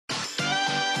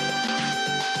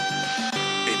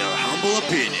humble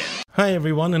opinion. Hi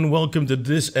everyone and welcome to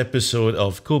this episode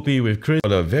of Kopi with Chris. For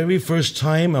the very first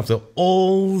time after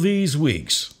all these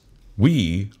weeks,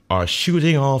 we are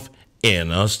shooting off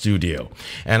in a studio.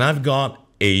 And I've got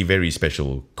a very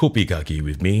special Kopi Kaki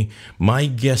with me. My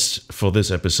guest for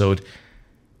this episode,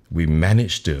 we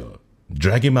managed to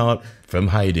drag him out from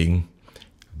hiding.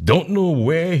 Don't know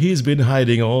where he's been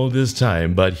hiding all this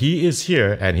time, but he is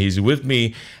here and he's with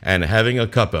me and having a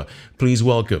cuppa. Please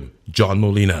welcome John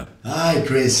Molina. Hi,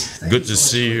 Chris. Good to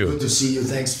see you. Good to see you.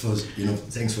 Thanks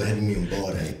for having me on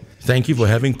board. Thank you for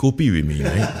having Kopi with me,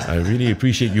 mate. I really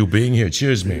appreciate you being here.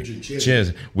 Cheers, mate.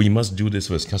 Cheers. We must do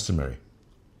this as customary.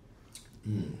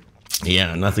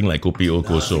 Yeah, nothing like Kopi o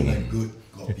kosong. Like good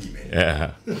coffee, man.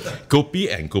 Yeah.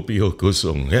 Kopi and Kopi o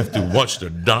kosong. You have to watch the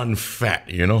darn fat,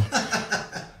 you know.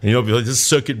 You know, because this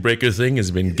circuit breaker thing has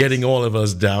been getting all of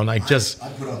us down. I put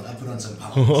on some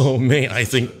pounds. Oh, man, I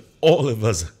think all of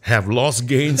us have lost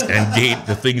gains and gained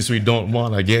the things we don't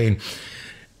want to gain.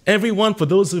 Everyone, for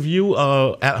those of you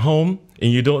at home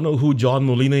and you don't know who John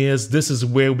Molina is, this is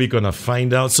where we're going to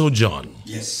find out. So, John.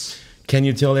 Yes. Can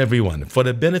you tell everyone, for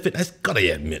the benefit, I've got to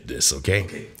admit this,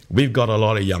 okay? We've got a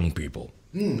lot of young people.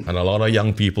 And a lot of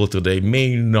young people today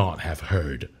may not have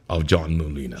heard of John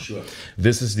Molina. Sure.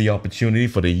 This is the opportunity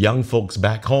for the young folks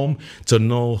back home to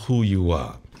know who you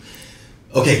are.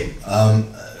 Okay,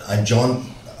 I'm John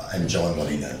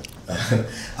Molina.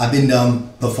 I've been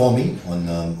performing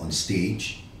on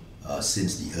stage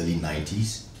since the early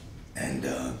 90s, and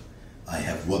I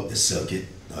have worked the circuit,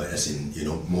 as in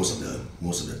most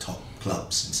of the top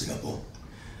clubs in Singapore.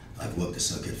 I've worked the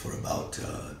circuit for about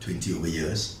 20 over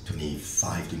years,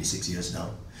 25, 26 years now.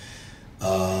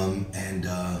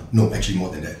 No, actually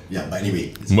more than that. Yeah, but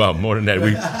anyway. Well, more than that.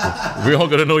 We're all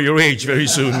going to know your age very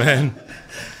soon, man.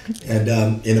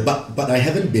 And but I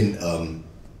haven't been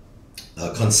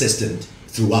consistent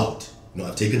throughout.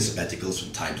 I've taken sabbaticals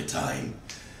from time to time.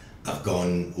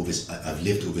 I've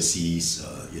lived overseas,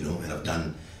 and I've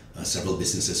done several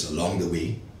businesses along the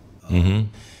way.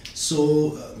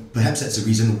 So perhaps that's the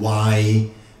reason why,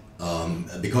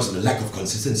 because of the lack of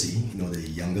consistency, the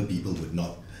younger people would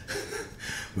not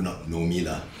know me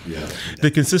lah. Yeah.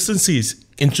 The consistency is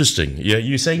interesting. Yeah,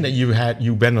 you're saying that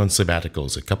you went on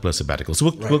sabbaticals, a couple of sabbaticals.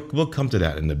 We'll come to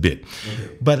that in a bit.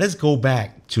 Okay. But let's go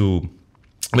back to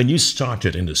when you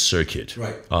started in the circuit.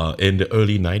 Right. In the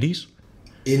early 90s.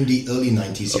 In the early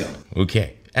 90s, yeah.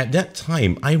 Okay. At that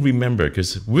time, I remember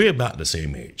because we're about the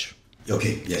same age.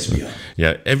 Okay, yes, we are.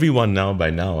 Yeah, everyone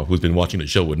by now who's been watching the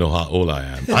show would know how old I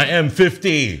am. I am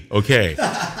 50. Okay.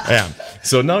 Yeah.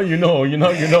 So now you know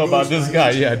about this guy.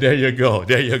 Yeah, there you go.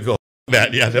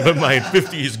 That, yeah, never mind.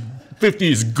 50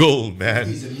 is gold, man.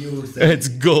 50 is a new thing. It's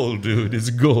gold, dude.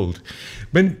 It's gold.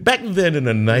 But back then in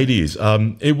the 90s,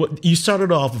 you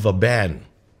started off with a band,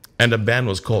 and the band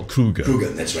was called Kruger. Kruger,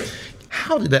 that's right.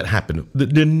 How did that happen?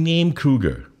 The name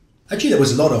Kruger. Actually, there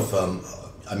was a lot of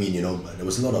there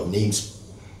was a lot of names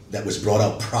that was brought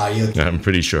out prior to, I'm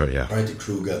pretty sure, yeah. prior to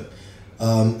Kruger.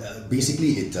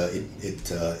 Basically,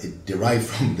 it derived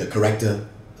from the character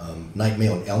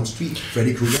Nightmare on Elm Street,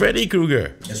 Freddy Krueger. Freddy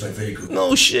Krueger. That's right, Freddy Krueger.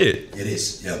 No shit. It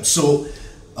is, yeah. So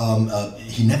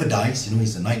he never dies.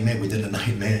 He's a nightmare within a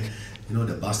nightmare.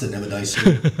 The bastard never dies.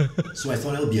 So I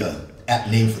thought that would be a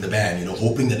apt name for the band.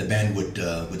 Hoping that the band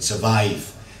would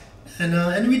survive.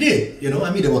 And we did,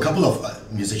 there were a couple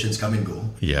of musicians come and go.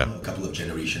 Yeah. A couple of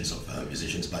generations of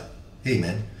musicians, but hey,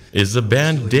 man. Is the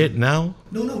band dead now?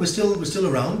 No, we're still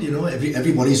around.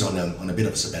 Everybody's on a bit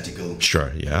of a sabbatical.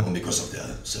 Sure, yeah. Because of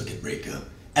the circuit breaker,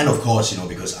 and of course,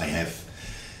 because I have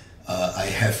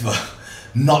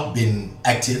not been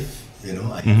active.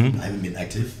 I haven't been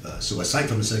active. So aside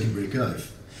from the circuit breaker,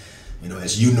 I've,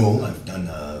 as you know, I've done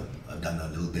a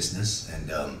little business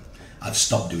and. I've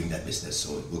stopped doing that business,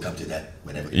 so we'll come to that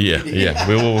whenever. Yeah.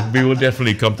 We will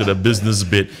definitely come to the business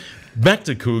bit. Back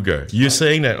to Kruger. You're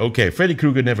saying that, okay, Freddy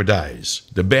Krueger never dies.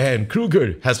 The band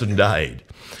Kruger hasn't died.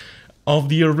 Of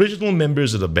the original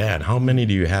members of the band, how many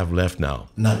do you have left now?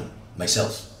 None.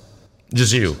 Myself.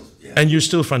 Just you? Yeah. And you're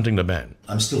still fronting the band?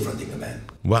 I'm still fronting the band.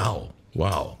 Wow.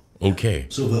 Okay.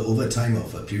 So over time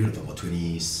of a period of about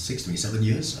 26, 27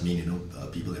 years,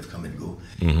 people have come and go.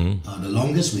 The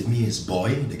longest with me is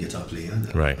Boy, the guitar player.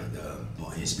 Right.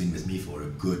 Boy has been with me for a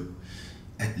good,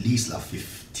 at least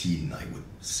 15, I would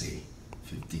say,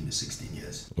 15 to 16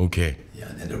 years. Okay. Yeah,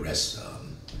 and then the rest,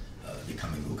 they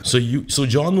come and go. So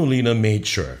John Molina made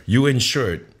sure, you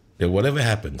ensured that whatever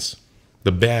happens,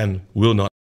 the band will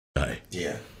not die.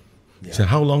 Yeah. So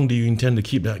how long do you intend to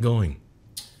keep that going?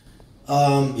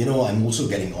 I'm also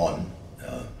getting on.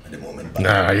 at the moment. But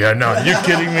Nah, yeah, no, you're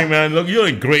kidding me, man. Look, you're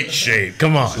in great shape.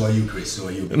 Come on. so are you, Chris. So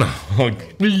are you. No,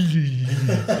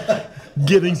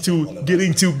 getting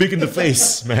too big in the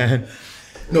face, man.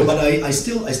 No, but I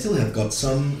still have got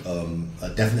some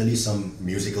definitely some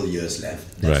musical years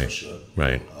left. That's Right. for sure.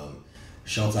 Right.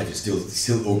 Shelf life is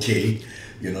still okay.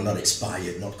 You know, not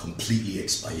expired, not completely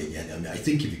expired yet. I mean, I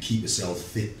think if you keep yourself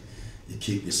fit, you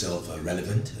keep yourself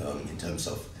relevant in terms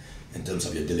of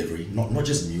your delivery. Not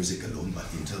just music alone, but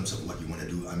in terms of what you want to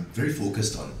do. I'm very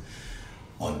focused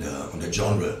on the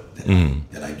genre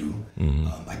that I do.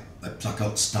 I pluck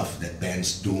out stuff that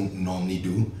bands don't normally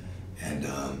do, and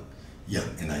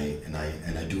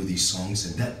and I do these songs,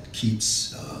 and that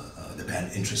keeps the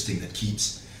band interesting. That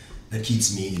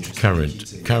keeps me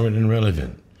interested. Current and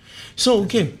relevant. So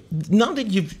okay, now that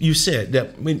you said that,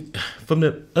 I mean, from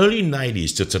the early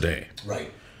 '90s to today, Right.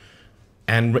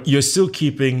 and you're still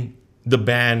keeping the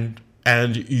band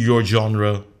and your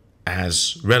genre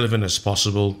as relevant as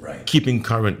possible, Right. keeping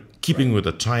current, keeping with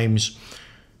the times.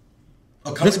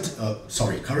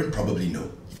 Current probably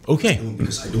no. Okay. No,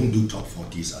 because I don't do top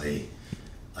 40s. I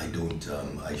don't.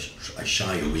 I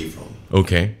shy away from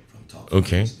Okay. top 40s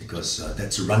Okay. because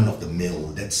that's run of the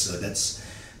mill.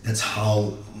 That's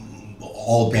how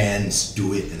all bands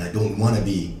do it, and I don't want to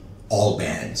be all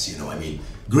bands. You know, I mean,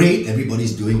 great.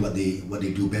 Everybody's doing what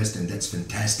they do best, and that's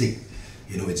fantastic.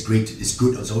 You know, it's great. It's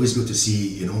good. It's always good to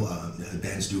see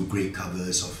bands do great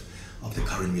covers of the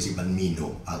current music. But me,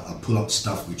 no. I'll pull out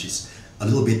stuff which is a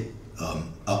little bit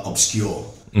obscure.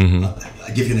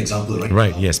 I give you an example, right?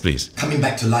 Right. Yes, please. Coming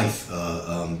Back to Life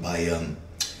by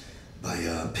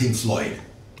Pink Floyd.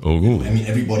 Oh. I mean,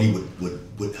 everybody would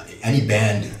any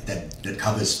band that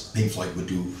covers Pink Floyd would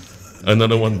do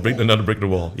Another brick in the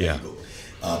wall. There Yeah. you go.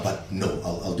 But no,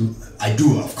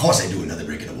 of course I do another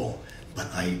Break in the Wall. But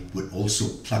I would also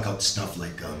pluck out stuff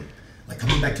like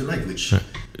Coming Back to Life, which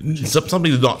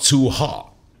Something that's not too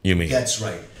hot. You mean? that's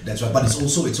right. But it's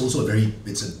also it's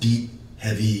a deep,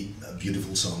 heavy,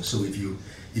 beautiful song. So if you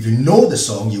know the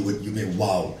song, you may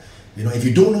wow. You know, if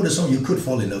you don't know the song, you could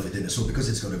fall in love with it. So because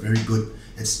it's got a very good,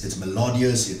 it's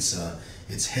melodious,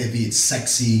 it's heavy, it's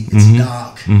sexy, it's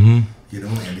dark. You know,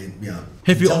 and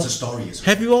it tells a story as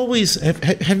well.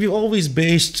 Have you always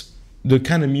based the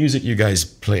kind of music you guys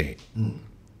play,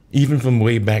 even from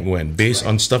way back when, based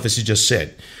on stuff as you just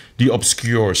said, the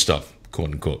obscure stuff,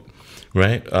 quote unquote,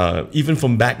 right? Even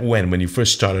from back when you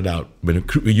first started out, when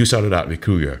you started out with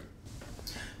Kruger.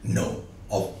 No,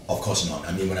 of course not.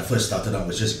 I mean, when I first started, I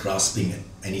was just grasping at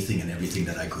anything and everything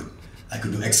that I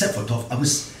could do, except for top. I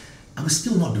was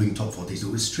still not doing top 40s.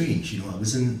 It was strange, you know.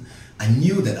 I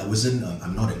knew that I wasn't.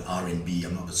 I'm not an R&B.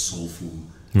 I'm not a soulful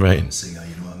singer.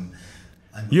 You know,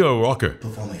 You're a rocker.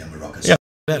 Performing. I'm a rocker. Yeah,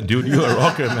 that dude. You're a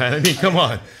rocker, man. I mean, come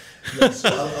on. So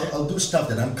I'll do stuff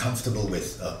that I'm comfortable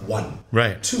with. One.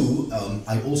 Right. Two.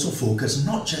 I also focus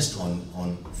not just on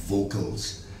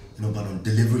vocals, you know, but on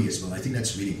delivery as well. I think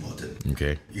that's really important.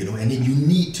 Okay. You know, and then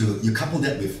you couple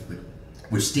that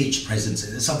with stage presence.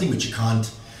 It's something which you can't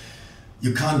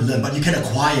learn, but you can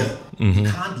acquire. You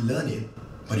can't learn it,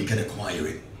 but you can acquire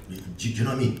it. Do you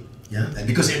know what I mean? Yeah, and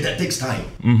because that takes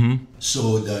time.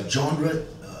 So the genre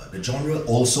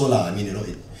also lah. I mean,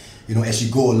 you know, as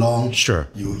you go along, Sure.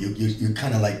 you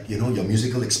kind of like, you know, your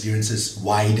musical experiences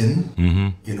widen.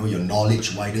 You know, your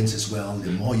knowledge widens as well.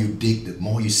 The more you dig, the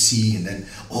more you see, and then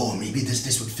maybe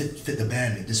this would fit the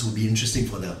band. And this would be interesting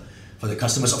for the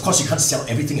customers. Of course, you can't sell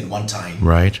everything at one time.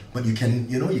 Right. But you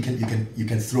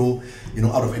can throw, you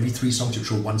know, out of every 3 songs, you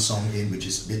throw 1 song in which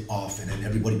is a bit off, and then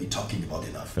everybody be talking about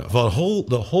enough. For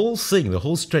the whole thing, the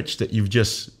whole stretch that you've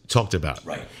just talked about.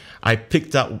 Right. I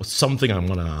picked up something I'm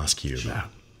going to ask you about.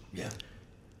 Yeah.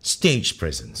 Stage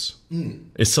presence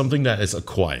is something that is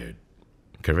acquired,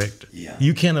 correct? Yeah.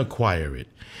 You can acquire it.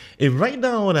 If right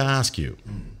now I want to ask you,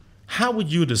 how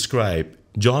would you describe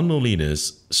John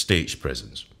Molina's stage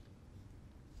presence?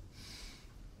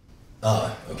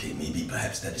 Okay, maybe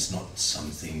perhaps that is not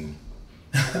something.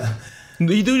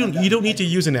 You don't need to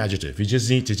use an adjective. You just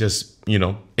need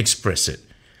to express it.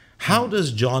 How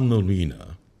does John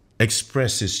Molina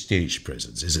express his stage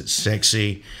presence? Is it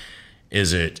sexy?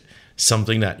 Is it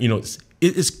something that,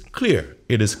 it is clear.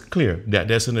 It is clear that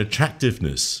there's an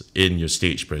attractiveness in your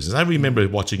stage presence. I remember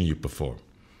watching you perform.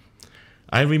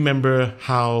 I remember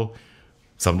how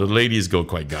some of the ladies go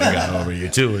quite gaga over you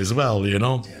too as well,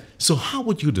 Yeah. So how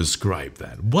would you describe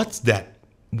that? What's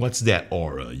that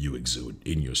aura you exude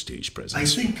in your stage presence? I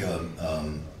think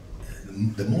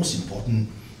the most important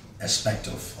aspect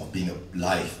of being a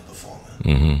live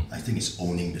performer, I think, is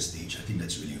owning the stage. I think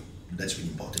that's really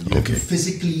important. You have to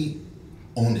physically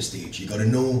own the stage. You got to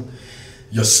know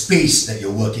your space that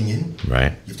you're working in.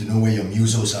 Right. You have to know where your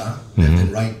musos are, left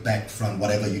and right, back, front,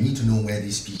 whatever. You need to know where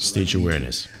these people Stage are.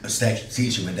 awareness.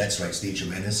 Stage awareness, that's right, stage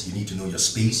awareness. You need to know your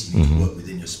space. You need to work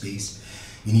within your space.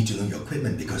 You need to know your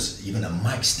equipment, because even a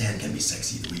mic stand can be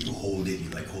sexy. The way you hold it, you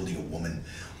like holding a woman,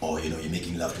 or you're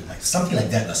making love to a mic, something like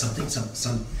that,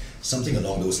 something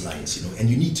along those lines, And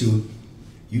you need to,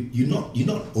 you not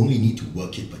only need to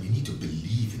work it, but you need to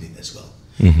believe in it as well.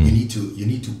 You need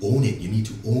to own it. You need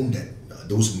to own that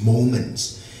those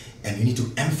moments, and you need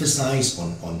to emphasize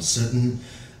on certain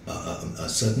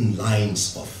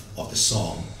lines of the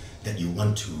song that you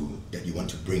want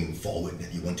to bring forward,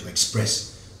 that you want to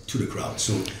express to the crowd.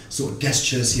 So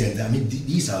gestures here and there. I mean,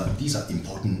 these are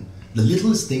important. The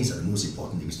littlest things are the most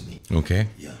important things to me. Okay.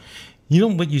 Yeah. You know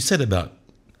what you said about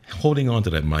holding on to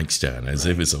that mic stand as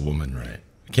if it's a woman, right?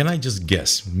 Can I just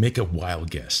guess? Make a wild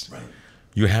guess. Right.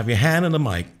 You have your hand on the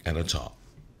mic at the top,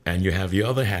 and you have your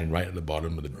other hand right at the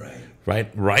bottom of the right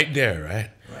there, right?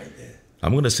 Right there.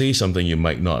 I'm going to say something you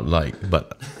might not like,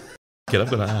 but okay, I'm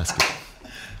going to ask it.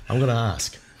 I'm going to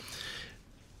ask.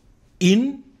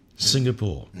 In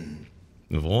Singapore,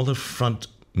 of all the front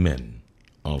men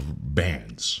of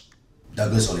bands,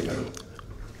 Douglas Olivero.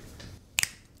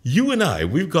 you and I,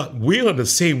 we're on the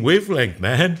same wavelength,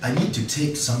 man. I need to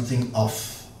take something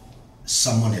off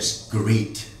someone as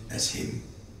great as him,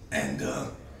 and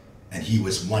he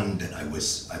was one that I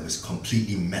was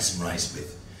completely mesmerized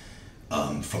with.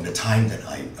 From the time that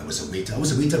I was a waiter. I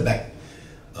was a waiter back,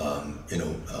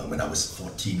 when I was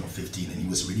 14 or 15, and he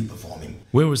was really performing.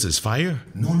 Where was this? Fire?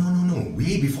 No.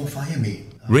 Way before Fire, mate.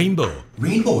 Rainbow.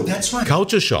 Rainbow, that's right.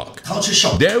 Culture Shock. Culture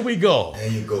Shock. There we go. There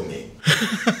you go, mate.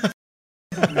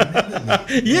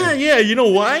 Yeah. You know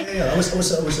why? Yeah, I was a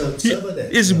server there.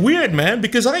 It's weird, man,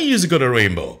 because I used to go to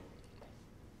Rainbow.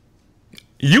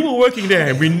 You were working there,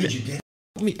 and Did you get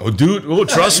oh, dude,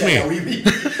 trust me. Yeah, we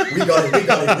got it.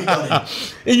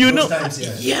 And Those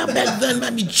times, yeah. back then,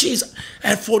 I mean, jeez,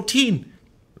 at 14,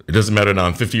 it doesn't matter now,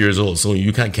 I'm 50 years old, so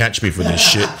you can't catch me for this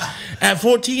shit. At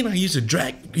 14, I used to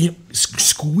drag,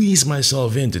 squeeze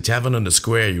myself into Tavern on the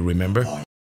Square, you remember? Oh,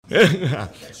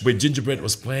 Where Gingerbread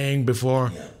was playing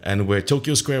before, and where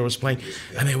Tokyo Square was playing.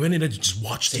 And I went in there to just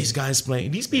watch these guys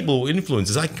playing. These people were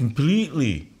influences. I can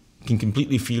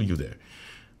completely feel you there.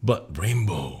 But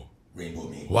Rainbow, mate.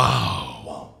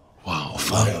 wow,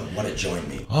 What a joint,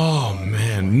 mate. oh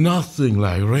man, nothing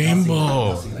like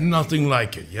Rainbow, nothing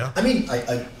like it, yeah. I mean,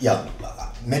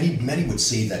 many would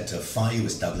say that Fire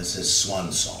was Douglas's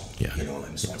swan song. Yeah.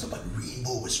 And swan song, but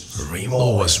Rainbow was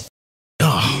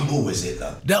it.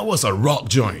 That was a rock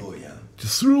joint, Oh yeah.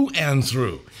 through and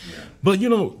through. Yeah. But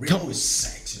Rainbow is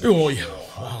sex. oh yeah,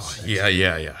 Sex.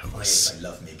 yeah. Fire, I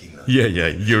love making love. Yeah,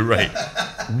 you're right.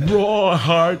 Raw,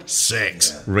 hard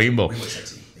sex, Rainbow. Rainbow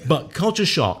sexy. Yeah. But Culture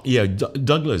Shock,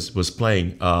 Douglas was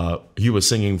playing. He was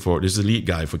singing for this is the lead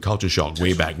guy for Culture Shock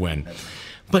way back when.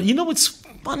 But you know what's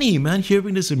funny, man?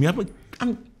 Hearing this,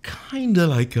 I'm kind of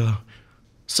like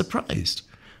surprised.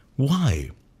 Why?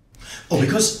 Oh,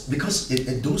 because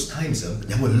at those times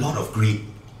there were a lot of great,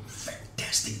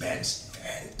 fantastic bands.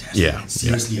 Yeah, bands.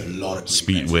 Seriously, a lot of great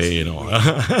Speedway bands. and all.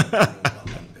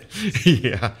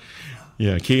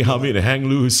 Yeah. King Hamid, the Hang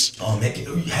Loose. Oh, make it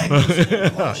hang loose.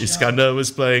 Iskandar was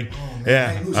playing.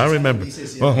 Hang Loose, I remember.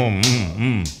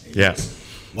 Yeah.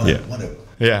 What an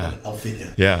outfit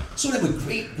here. Yeah. So there were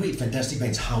great, fantastic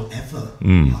bands. However,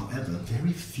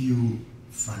 very few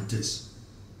fronters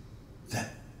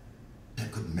that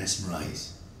could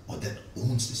mesmerize or that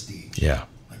owns the stage. Yeah.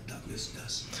 Like Douglas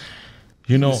does.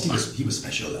 You know, He was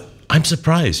special. I'm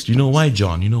surprised. You know why,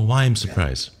 John? You know why I'm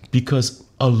surprised? Because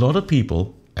a lot of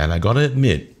people, and I gotta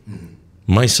admit,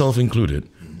 myself included,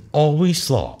 always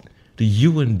thought that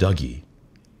you and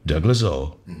Douglas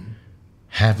O,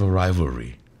 have a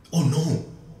rivalry. Oh no,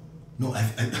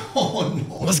 oh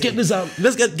no. Let's get this out.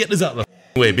 Let's get this out of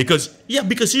the way because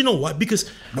you know what? Because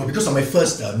on my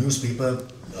first newspaper.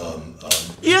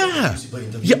 Newspaper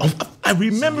interview. I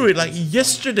remember it like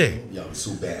yesterday. Yeah, it was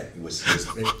so bad. It was.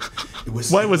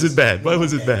 Why was it bad? Why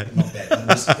was it bad? Not bad. It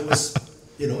was.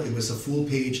 It was a full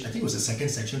page. I think it was the second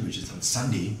section, which is on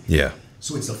Sunday. Yeah.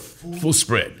 So it's a full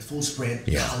spread. Full spread.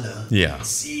 Yeah. Color. Yeah. It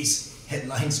says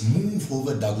headlines move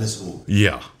over Douglas O.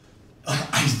 Yeah.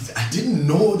 I didn't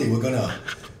know they were gonna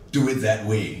do it that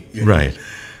way. Right.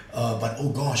 But oh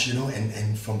gosh,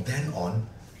 and from then on,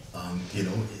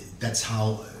 that's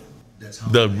how.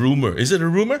 The rumor. Is it a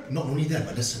rumor? Not only that,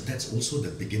 but that's also the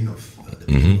beginning of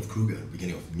Mm-hmm. of Kruger,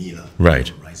 beginning of Mila.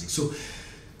 Right. Rising.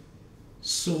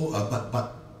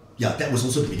 But that was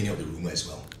also the beginning of the rumor as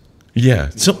well. Yeah.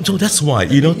 So that's why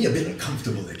It made me a bit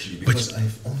uncomfortable actually because I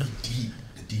have only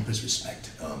the deepest respect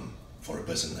for for a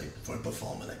person for a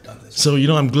performer like Douglas. So,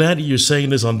 I'm glad you're saying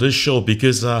this on this show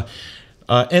because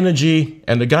Energy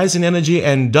and the guys in Energy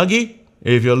and Dougie,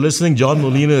 if you're listening, John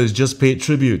Molina has just paid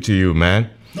tribute to you, man.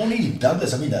 Not only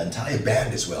Douglas, the entire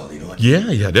band as well,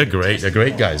 Yeah, they're great. They're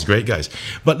great guys.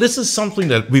 But this is something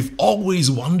that we've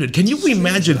always wondered. Can you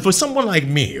imagine, for someone like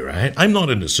me, right? I'm not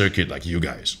in the circuit like you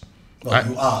guys. Well,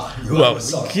 you are.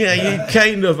 Yeah, you're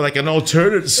kind of like an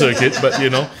alternate circuit, but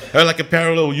or like a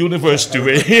parallel universe to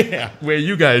where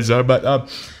you guys are. But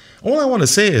all I want to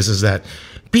say is that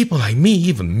people like me,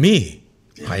 even me,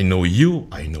 I know you,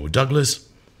 I know Douglas,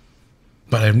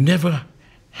 but I've never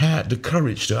had the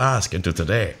courage to ask until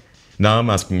today. Now I'm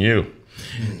asking you.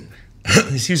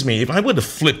 Excuse me, if I were to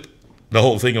flip the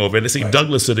whole thing over and see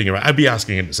Douglas sitting around, I'd be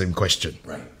asking him the same question.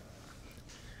 Right.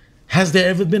 Has there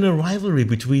ever been a rivalry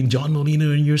between John Molina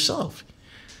and yourself?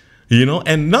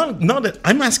 And not that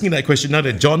I'm asking that question, not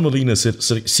that John Molina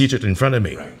seated in front of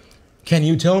me. Right. Can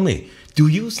you tell me, do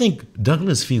you think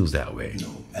Douglas feels that way?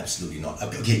 No, absolutely not.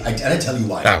 Okay, I tell you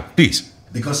why. Please.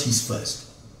 Because he's first.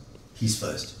 He's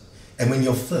first. And when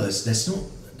you're first,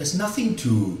 there's nothing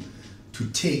to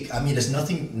take. There's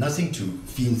nothing to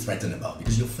feel threatened about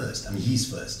because you're first. He's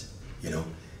first.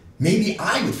 Maybe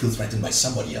I would feel threatened by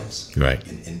somebody else. Right.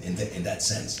 In that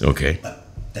sense. Okay. But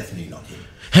definitely not him.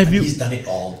 He's done it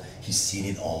all. He's seen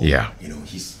it all. Yeah.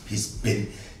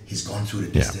 He's gone through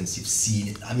the distance. He's seen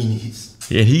it. And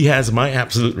he has my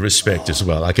absolute respect as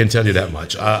well. I can tell you that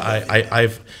much.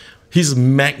 He's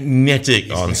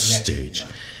magnetic on stage.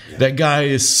 Yeah. That guy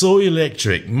is so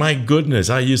electric. My goodness,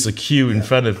 I used to queue in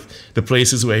front of the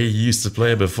places where he used to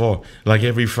play before, like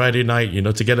every Friday night,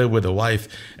 together with a wife,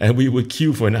 and we would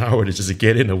queue for an hour to just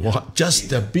get in and walk, just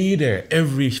to be there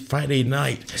every Friday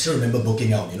night. I still remember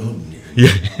booking out, Yeah.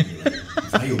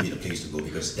 Friday would be the place to go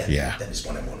because that is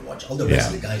what I want to watch. All the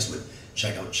rest of the guys would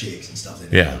check out chicks and stuff,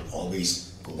 and they would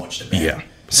always go watch the band. Yeah,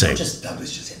 same. Not just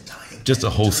Douglas, just entire. Just the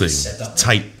whole thing,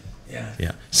 tight.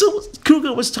 Yeah. So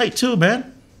Kruger was tight too,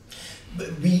 man.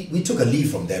 But we took a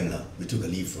leave from them, lah. We took a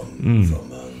leave from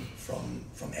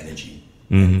Energy,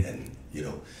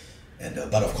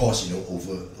 but of course,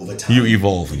 over time you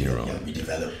evolve on your own. Yeah, we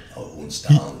develop our own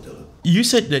style. You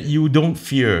said that you don't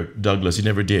fear Douglas. You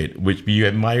never did. Which you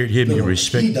admired him, you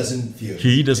respect. He doesn't fear.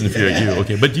 He doesn't fear you.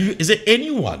 Okay, but is there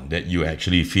anyone that you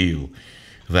actually feel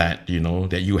that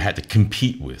that you had to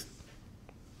compete with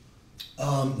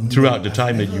throughout the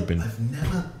time that you've been?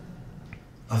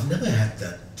 I've never had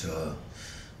that.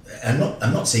 I'm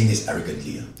not saying this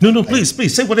arrogantly. No, please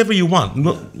say whatever you want.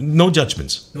 No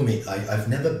judgments. No, mate. I've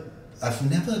never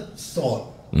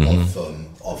thought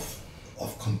of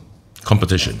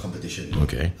competition. Competition.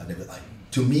 Okay.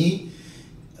 To me,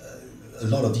 a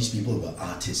lot of these people were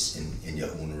artists in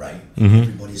their own right.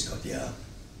 Everybody's got their,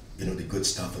 the good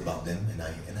stuff about them, and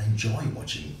I enjoy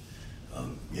watching,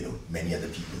 many other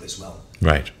people as well.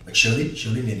 Right. Like Shirley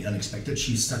in The Unexpected,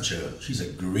 she's a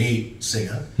great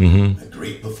singer, a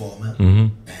great performer,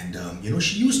 and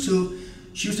she used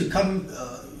to come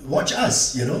watch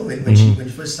us, when she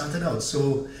first started out.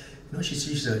 So.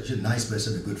 She's a nice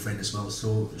person, a good friend as well.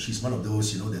 So she's one of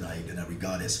those, that I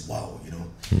regard as wow,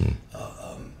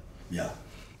 yeah.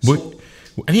 So,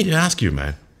 I need to ask you,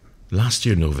 man. Last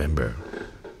year, November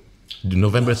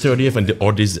 30th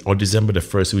or December the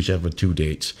 1st, whichever 2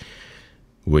 dates,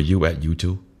 were you at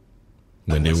U2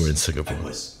 when they were in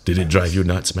Singapore? Did it drive you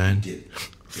nuts, man? It did.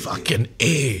 Fucking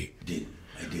A.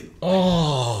 I did.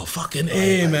 Oh, fucking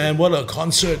A, man. What a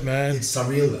concert, man. It's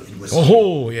surreal. It was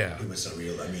surreal. Yeah. It was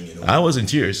surreal. I was in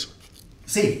tears.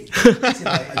 I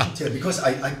should tell because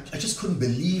I just couldn't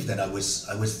believe that I was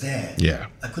there. Yeah.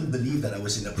 I couldn't believe that I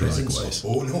was in the presence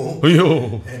of and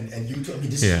U2.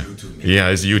 This is U2, man. Yeah,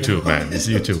 it's U2, man. It's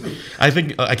U2. I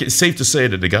think it's safe to say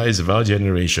that the guys of our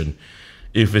generation,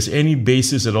 if there's any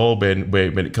basis at all when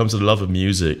it comes to the love of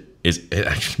music, it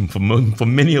actually for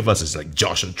many of us it's like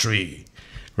Joshua Tree.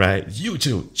 Right,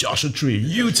 U2, Joshua Tree,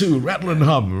 U2, Rattle and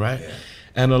Hum, right? Yeah.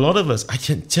 And a lot of us, I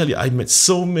can tell you, I met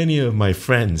so many of my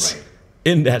friends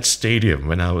in that stadium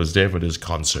when I was there for this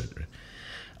concert.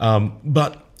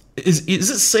 But is it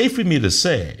safe for me to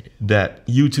say that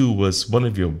U2 was one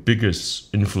of your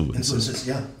biggest influences?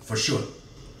 Yeah, for sure.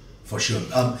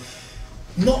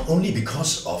 Not only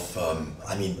because of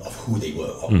who they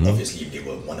were. Obviously, they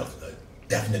were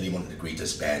definitely one of the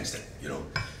greatest bands that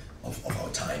of our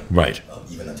time, right?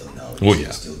 Even until now,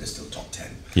 they're still top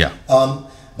 10. Yeah.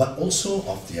 But also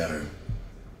of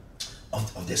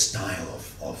their style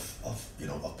of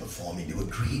performing. They were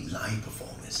great live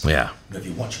performers. Yeah. If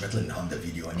you watch Rattle and Hum, the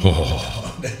video,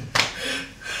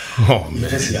 Oh man.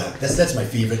 That's my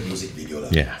favorite music video.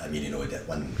 Yeah. I mean, that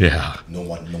one. Yeah. No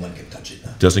one can touch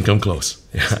it. Doesn't come close.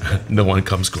 Yeah. No one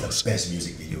comes close. Best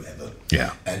music video ever.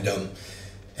 Yeah. And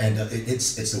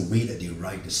it's the way that they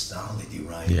write, the style that they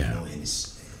write. Yeah. And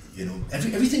it's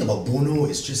everything about Bono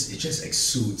it just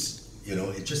exudes.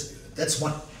 That's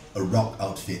what a rock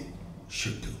outfit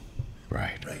should do.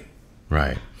 Right. Right.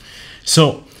 Right.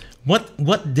 So,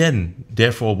 what then,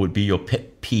 therefore, would be your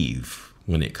pet peeve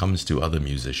when it comes to other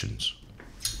musicians?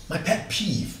 My pet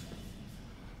peeve,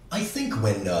 I think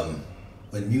when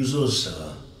musos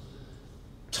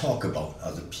talk about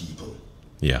other people,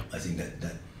 Yeah. I think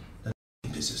that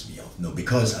pisses me off. No,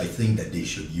 because I think that they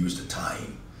should use the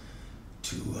time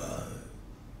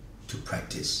to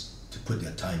practice, to put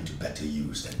their time to better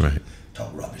use than Right. to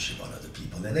talk rubbish about other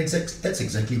people. And that's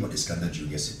exactly what Iskandar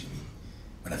Jr. said to me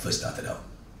when I first started out.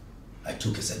 I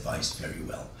took his advice very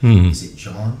well. He said,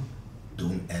 John,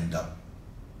 don't end up.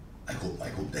 I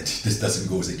hope that this doesn't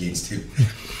go against him.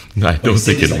 I don't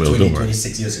think it will. Don't worry.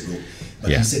 26 years ago.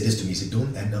 But Yeah. he said this to me. He said,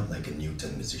 don't end up like a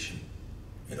Newton musician.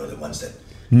 The ones that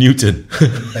Newton.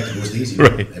 back in those days,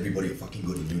 Right. everybody would fucking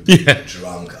go to Newton, Yeah.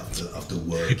 drunk after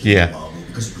work, Yeah. Marvel,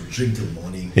 because you could drink till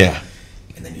morning. Yeah.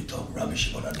 And then you talk rubbish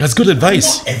about others. That's good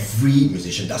advice. Not every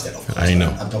musician does that, of course. I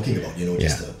know. I'm talking about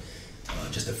Yeah.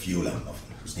 just a few of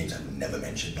whose names I would never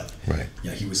mention, but Right.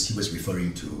 yeah, he was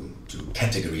referring to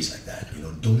categories like that.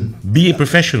 Don't Be a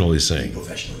professional, he's be saying.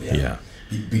 professional. Yeah.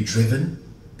 Be driven.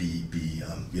 Be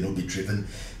driven.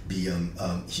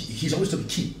 He's always told me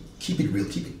keep it real.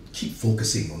 Keep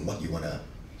focusing on what you wanna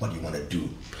do.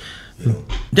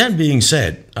 That being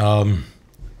said,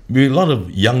 we have a lot of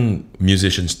young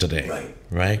musicians today,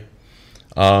 Right.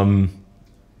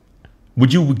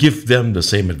 Would you give them the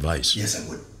same advice? Yes, I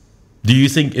would. Do you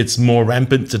think it's more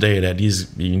rampant today that these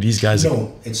guys?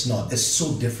 No, it's not. It's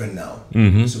so different now.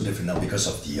 So different now because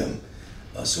of the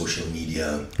social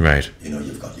media. Right.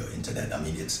 You've got your internet. I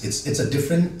mean, it's a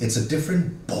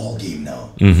different ball game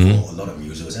now for a lot of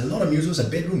musos, and a lot of musos are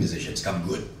bedroom musicians. Come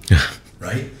good,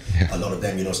 right? Yeah. A lot of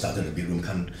them, started in the bedroom,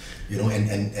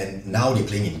 and now they're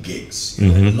playing in gigs.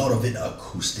 A lot of it are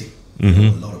acoustic. A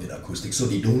lot of it are acoustic. So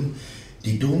they don't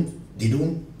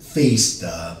face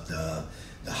the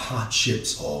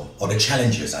hardships or the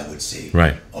challenges, I would say,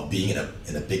 Right. of being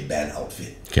in a big band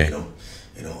outfit. Okay.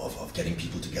 Of getting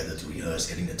people together to rehearse,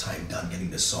 getting the time done, getting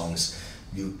the songs.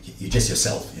 You just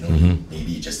yourself,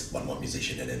 maybe just one more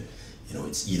musician, and then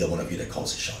it's either one of you that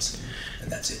calls the shots,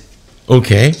 and that's it.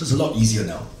 Okay. So it's a lot easier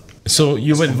now. So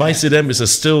your advice to them is to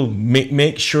still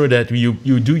make sure that you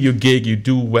do your gig, you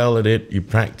do well at it, you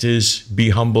practice, be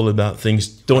humble about things,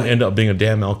 don't end up being a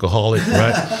damn alcoholic,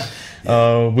 right?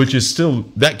 Which is still,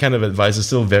 that kind of advice is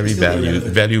still very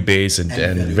value based and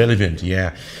relevant.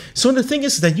 Yeah. So the thing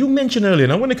is that you mentioned earlier,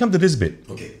 and I want to come to this bit.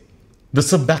 Okay. The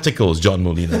sabbaticals John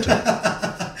Molina took.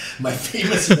 My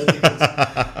famous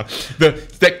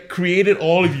sabbaticals. That created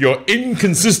all of your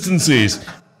inconsistencies.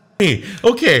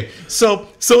 Okay, so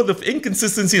the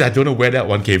inconsistencies, I don't know where that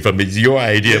one came from. It's your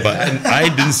idea, but I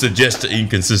didn't suggest the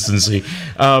inconsistency.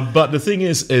 But the thing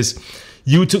is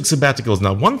you took sabbaticals.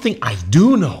 Now, one thing I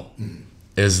do know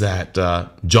is that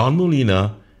John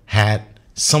Molina had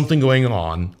something going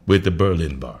on with the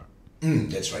Berlin Bar.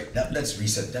 That's right. That's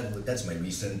recent. That's my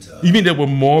recent. You mean there were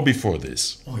more before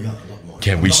this? Oh yeah, a lot more.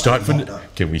 Can we start from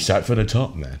the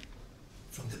top, man?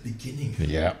 From the beginning.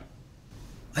 Yeah.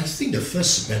 I think the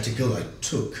first sabbatical I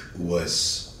took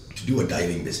was to do a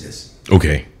diving business.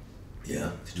 Okay.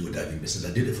 Yeah, to do a diving business.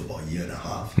 I did it for about a year and a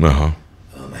half. I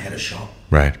had a shop.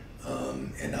 Right.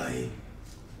 And I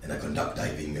conduct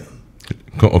diving.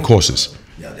 Courses.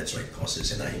 Yeah, that's right,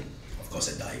 courses, and I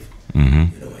dive.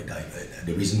 I dive.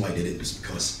 The reason why I did it was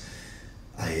because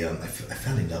I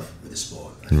fell in love with the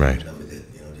sport. I fell in love with it.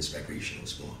 This recreational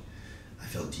sport. I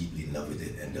fell deeply in love with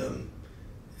it, and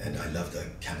I love the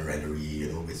camaraderie.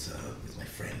 With my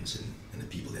friends and the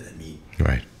people that I meet.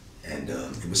 Right. And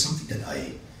it was something that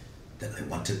I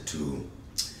wanted to.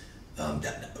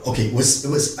 It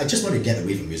was. I just wanted to get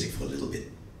away from music for a little bit,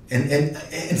 and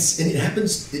it happened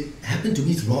to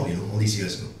me throughout all these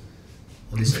years.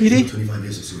 All these Really? 25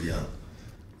 years or so. Yeah.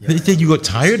 Then you got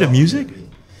tired of music?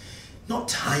 Not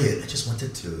tired. I just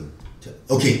wanted to.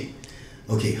 Okay.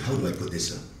 How do I put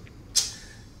this?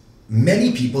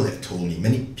 Many people have told me.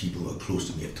 Many people who are close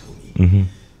to me have told me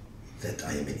that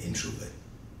I am an introvert.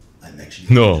 I'm actually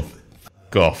an introvert.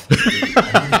 Golf.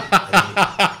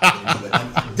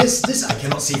 This I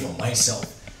cannot say for myself.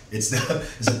 It's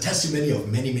a testimony of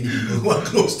many people who are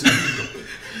close to me.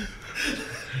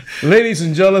 Ladies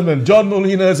and gentlemen, John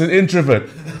Molina is an introvert.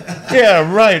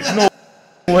 Yeah, right. No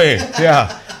way.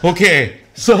 Yeah. Okay.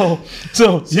 So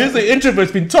here's the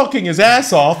introvert's been talking his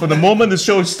ass off from the moment the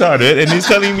show started, and he's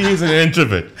telling me he's an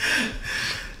introvert.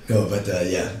 No, but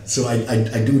yeah. So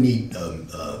I do need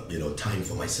time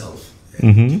for myself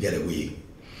to get away,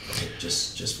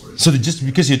 just for. So just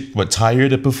because you were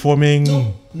tired of performing?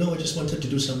 No, I just wanted to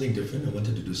do something different. I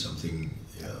wanted to do something.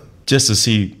 Just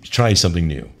to try something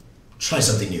new. Try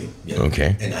something new. Yeah.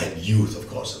 Okay. And I had youth, of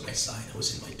course, on my side. I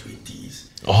was in my 20s.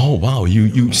 Oh wow!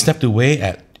 You stepped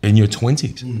away in your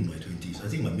 20s. My 20s. I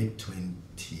think my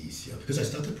mid-20s. Yeah, because I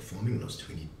started performing when I was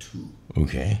 22.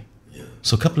 Okay. Yeah.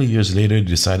 So a couple of years later, you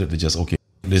decided to just I'm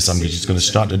just going to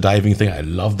start the diving thing. I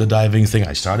love the diving thing.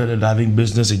 I started a diving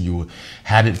business, and you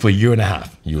had it for a year and a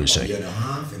half. You were saying. A year and a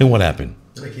half. And what happened?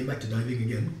 Then I came back to diving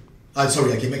again. I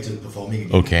came back to performing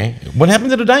again. Okay. What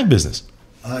happened to the dive business?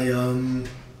 I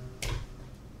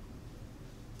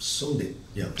sold it.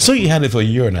 Yeah. So you had it for a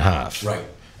year and a half. Right.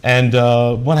 And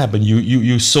what happened?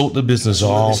 You sold the business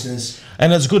off.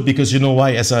 And that's good because you know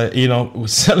why? As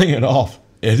selling it off,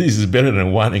 at least it's better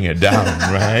than winding it down,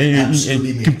 right?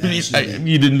 Absolutely.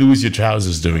 You didn't lose your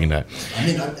trousers doing that. I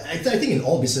mean, I think in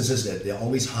all businesses that there are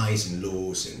always highs and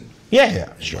lows and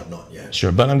sure. whatnot. Yeah.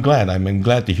 Sure, but I'm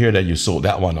glad to hear that you sold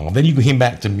that one off. Then you came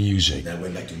back to music. Then I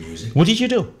went back to music. What did you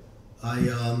do? I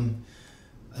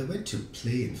went to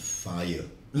play in Fire.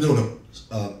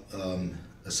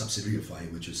 A subsidiary of Fire,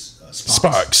 which is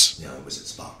Sparks. Yeah, I was at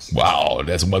Sparks. Wow,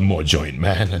 that's one more joint,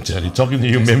 man. I tell you, talking to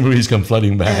your memories come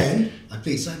flooding back. And I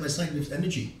played side by side with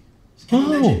Energy.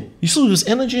 Oh, you saw this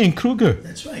Energy and Kruger.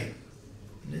 That's right.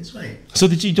 So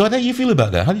how did you feel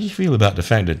about that? How did you feel about the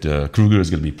fact that Kruger is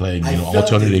going to be playing,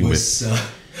 alternating with?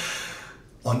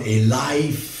 On a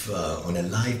live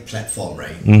platform,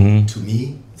 right? To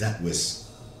me, that was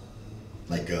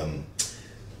like a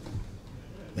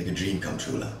dream come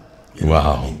true, lah.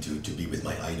 Wow. I mean, to be with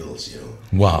my idols,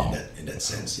 Wow. In that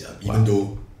sense, yeah. Even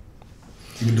though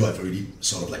I've already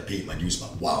sort of like paid my dues,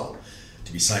 but wow,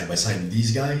 to be side by side with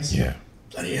these guys, yeah.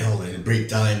 Bloody hell! And at break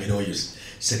time, you're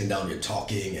sitting down, you're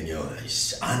talking, and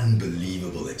it's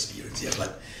unbelievable experience. Yeah,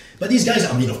 but these guys,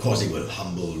 I mean, of course, they were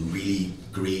humble, really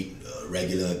great,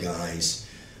 regular guys,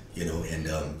 and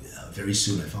very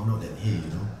soon I found out that hey,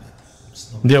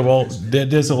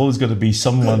 there's always going to be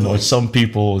someone or some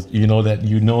people,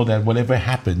 that whatever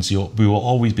happens, we will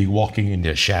always be walking in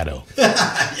their shadow.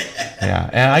 Yeah,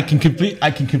 and I can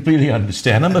completely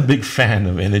understand. I'm a big fan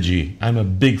of Energy. I'm a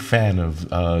big fan of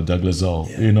Douglas O.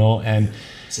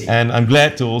 And I'm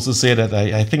glad to also say that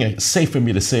I think it's safe for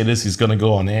me to say this. He's going to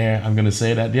go on air. I'm going to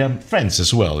say that they're friends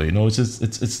as well.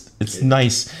 It's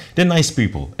nice. They're nice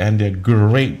people, and they're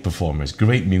great performers,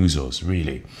 great musos,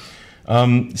 really.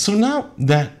 So now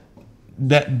that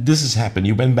this has happened,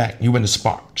 you went to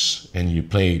Sparks, and you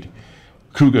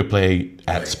Kruger played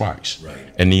at Sparks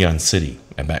in Neon City,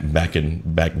 and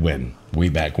way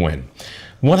back when.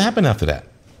 What happened after that?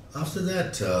 After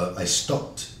that, I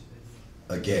stopped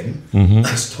again.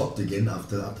 I stopped again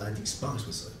after I think Sparks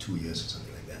was 2 years or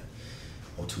something like that,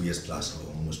 or 2 years plus, or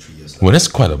almost 3 years. Well, that's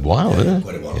quite a while, isn't it?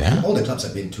 Quite a while. Yeah. All the clubs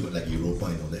I've been to, like Europa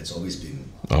and all that, it's always been.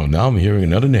 Oh, now I'm hearing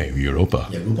another name, Europa.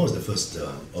 Yeah, Europa was the first.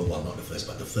 Not the first,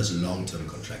 but the first long-term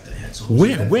contract I had. So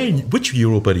which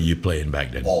Europa did you play in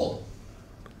back then?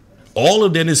 All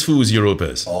of Dennis Fu's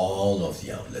Europas. All of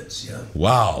the outlets, yeah.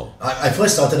 Wow. I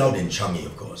first started out in Changi,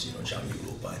 of course, Changi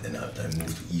Europa, and then after I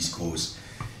moved to East Coast,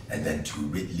 and then to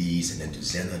Ridley's, and then to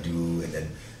Xanadu, and then.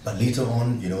 But later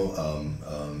on,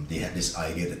 they had this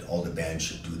idea that all the bands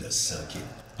should do the circuit.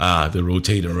 The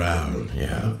rotate around,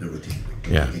 yeah. The rotating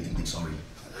thing, sorry.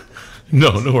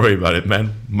 No, don't worry about it,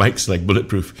 man. Mike's like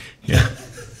bulletproof. Yeah.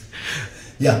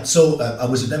 Yeah, so I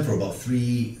was with them for about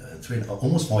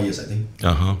almost 4 years, I think.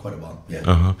 Quite a while,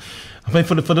 yeah. I mean,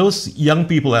 for those young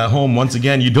people at home, once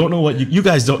again, you don't know you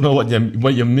guys don't know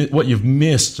what you've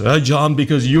missed, John,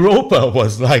 because Europa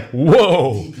was like,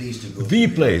 whoa, the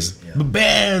place. Yeah. The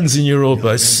bands in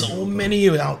Europa, so many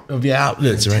of the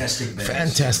outlets, Fantastic right? Bands.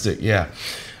 Fantastic, yeah.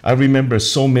 I remember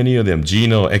so many of them.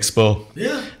 Gino, Expo,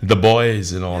 The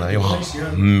Boys, and all that.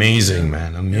 Amazing,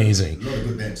 man, amazing. A lot of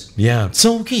good bands. Yeah.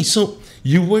 So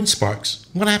you were in Sparks.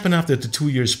 What happened after the 2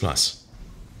 years plus?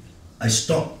 I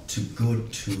stopped to go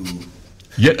to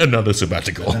yet another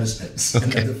sabbatical. Another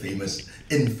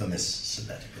infamous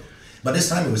sabbatical. But this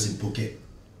time it was in Phuket.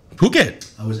 Phuket?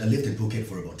 I lived in Phuket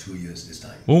for about 2 years this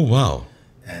time. Oh wow!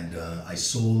 And I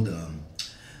sold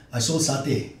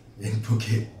satay in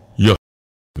Phuket. You're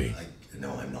me.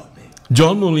 No, I'm not me.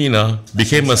 John Molina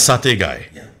became a satay guy.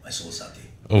 Yeah, I sold satay.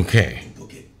 Okay. In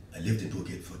Phuket. I lived in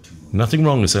Phuket for 2. Nothing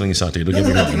wrong with selling satay.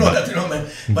 Nothing wrong, man.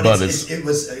 But it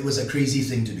was a crazy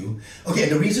thing to do. Okay,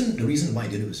 and the reason why I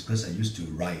did it was because I used to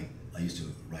ride I used to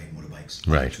ride motorbikes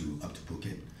Right. up to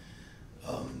Phuket.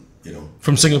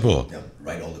 From Singapore. Yeah,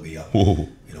 ride all the way up. Whoa.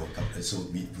 So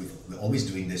we're always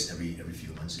doing this every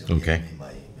few months. Okay. Me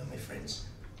and my friends,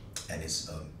 and it's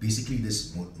basically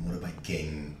this motorbike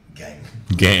gang.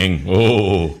 Gang.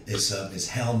 Oh. It's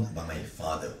helmed by my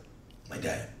father, my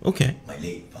dad, Okay. my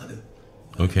late father.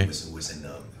 Okay. Who was an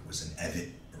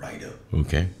avid rider,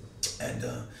 Okay. and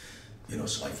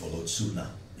so I followed suit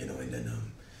now.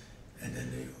 And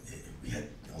then we had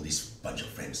all these bunch of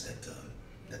friends that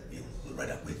we'll ride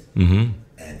up with. Mm-hmm.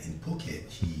 And in Phuket,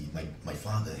 my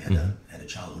father had a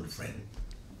childhood friend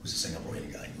who's a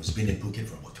Singaporean guy who's been in Phuket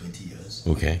for about 20 years,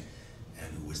 Okay.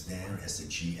 and who was there as the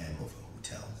GM of a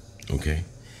hotel. Okay.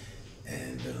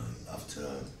 And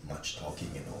after much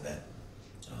talking and all that,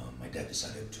 my dad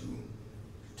decided to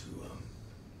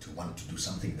want to do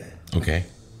something there. Okay.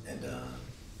 And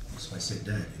so I said,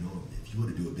 Dad, if you were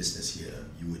to do a business here,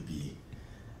 you would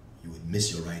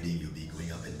miss your riding. You'll be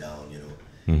going up and down.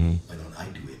 Mm-hmm. Why don't I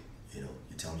do it? You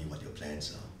tell me what your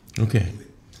plans are. Okay. Do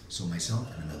it. So myself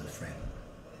and another friend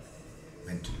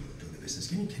went to do the business.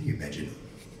 Can you imagine?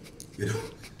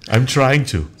 I'm trying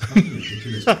to. Something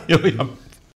ridiculous. I'm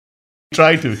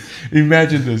trying to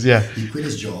imagine this. Yeah. He quit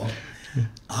his job.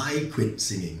 I quit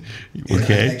singing.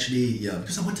 Okay. And actually,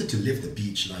 because I wanted to live the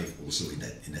beach life also in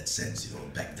that sense.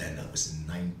 Back then I was in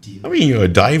 19. I mean, you're a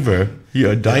diver.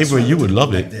 You're a diver. You would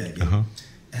love it. Uh-huh.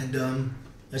 And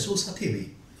I sold satay,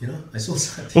 mate. I sold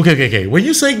satay. Okay. When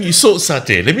you're saying you sold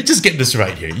satay, let me just get this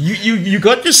right here. You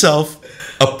got yourself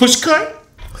a push cart?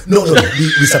 No,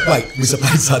 we supplied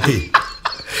satay.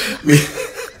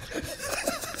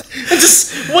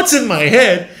 What's in my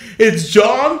head? It's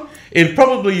John in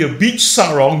probably a beach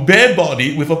sarong, bare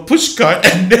body, with a push cart,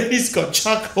 and then he's got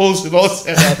charcoals and all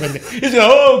set up, and he's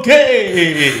like,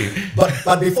 okay.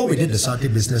 But before we did the satay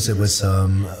business, it was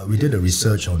we did a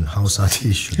research on how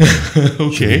satay should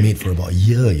be made for about a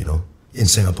year, in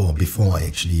Singapore before I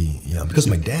actually because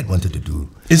my dad wanted to do.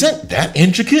 Is that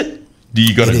intricate? Do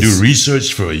you got to do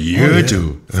research for a year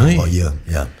to? For about a year,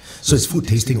 yeah. So it's food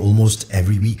tasting almost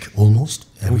every week for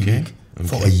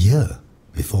a year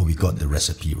before we got the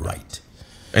recipe right.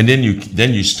 And then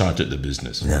you started the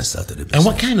business. Yeah, I started the business. And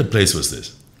what kind of place was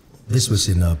this? This was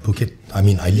in Phuket. I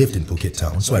mean, I lived in Phuket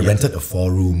town, so I rented a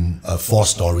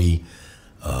 4-story,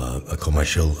 a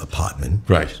commercial apartment,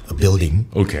 right? A building.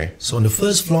 Okay. So on the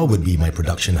first floor would be my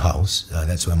production house.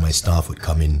 That's where my staff would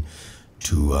come in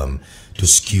to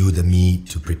skew the meat,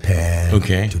 to prepare,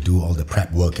 to do all the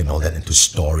prep work and all that, and to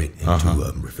store it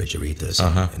into refrigerators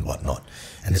and whatnot.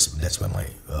 And that's where my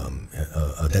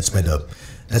that's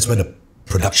where the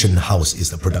production house is.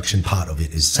 The production part of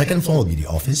it is. Second floor will be the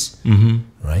office,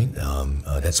 right?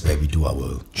 That's where we do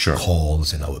our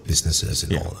calls and our businesses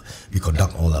and all. We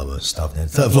conduct all our stuff. Then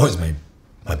third floor is my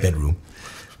bedroom.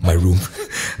 My room.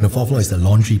 And the fourth floor is the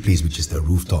laundry place, which is the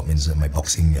rooftop, and my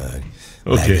boxing bag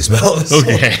as well.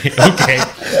 Okay.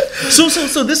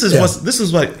 So this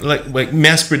is like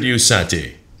mass produced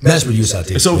satay. Mass produced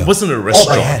satay. So it wasn't a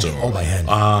restaurant. All by hand.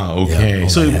 Ah, okay.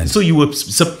 Yeah, so you were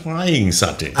supplying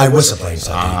satay. I was supplying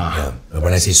satay. Yeah.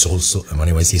 When I say sell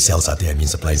satay, I mean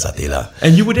supplying satay lah.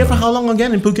 And you were there for how long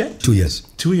again in Phuket? 2 years.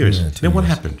 2 years. Yeah, then what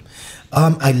happened?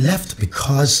 I left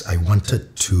because I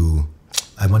wanted to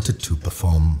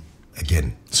perform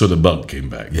again. So the bug came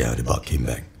back. Yeah, the bug came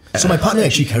back. So my partner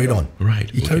actually carried on. Right.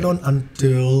 He carried on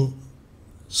until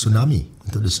the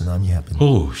tsunami happened.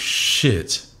 Oh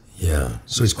shit. Yeah.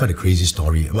 So it's quite a crazy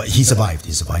story. But he survived.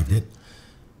 He survived it.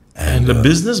 And the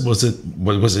business, was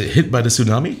it hit by the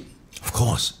tsunami? Of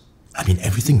course. I mean,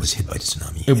 everything was hit by the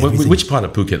tsunami. Which part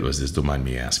of Phuket was this? Don't mind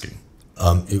me asking.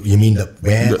 You mean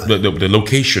the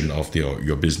location of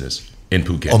your businit in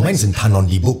Phuket? Oh, mine's in Tan On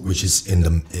Dibuk, which is in the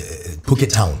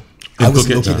Phuket town. I was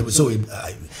located, so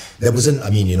there wasn't. I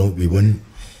mean, we weren't.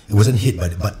 It wasn't hit by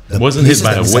the wasn't hit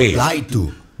by a wave. Supplied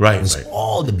to. Right, it was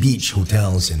all the beach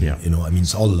hotels and I mean,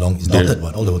 it's all along. It's dotted.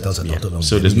 All the hotels are dotted along.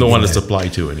 So there's no one to supply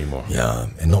to anymore. Yeah,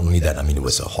 and not only that. I mean, it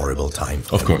was a horrible time.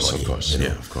 For of course. everybody,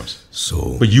 of course.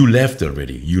 So, but you left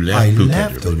already. You left. I Phuket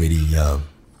left already. Yeah,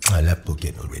 I left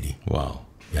Phuket already. Wow.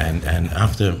 Yeah, and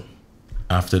after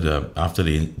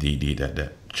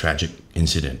that tragic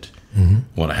incident,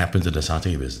 what happened to the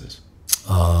satay business?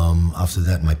 After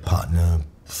that, my partner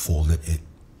folded it.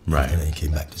 Right. And then he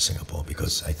came back to Singapore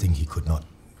because I think he could not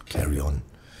carry on.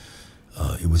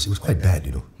 It was quite bad,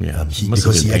 Yeah.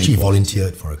 Because he actually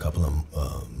volunteered for a couple of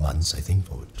months, I think,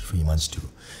 for 3 months to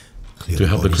clear to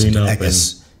help the bodies, cleanup to act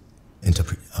as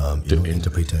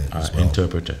interpreter as well.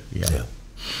 Interpreter. Yeah.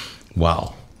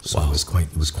 Wow. So it was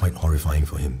quite horrifying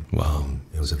for him. Wow.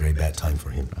 It was a very bad time for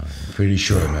him. I'm pretty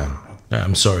sure, man.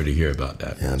 I'm sorry to hear about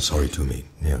that. Yeah, I'm sorry too, mate.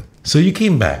 Yeah. So you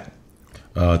came back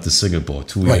to Singapore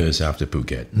 2 Right. years after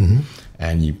Phuket,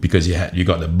 and because you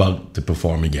got the bug to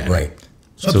perform again. Right.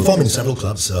 So I performed in several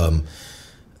clubs.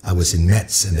 I was in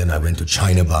Nets, and then I went to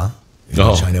China Bar.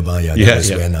 China Bar, yeah. That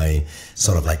was when I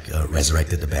sort of like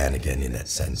resurrected the band again in that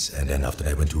sense. And then after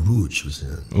that, I went to Rouge, which was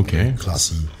a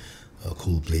classy,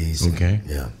 cool place. Okay.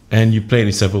 Yeah. And you played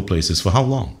in several places. For how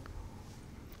long?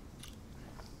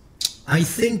 I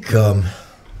think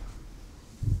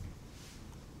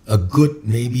a good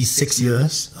maybe 6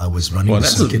 years. I was running the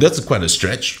circuit. That's quite a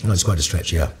stretch. No, it's quite a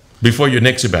stretch, yeah. Before your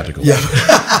next sabbatical. Yeah.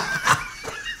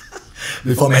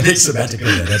 Before my next sabbatical,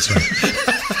 yeah, that's right.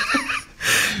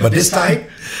 But this time,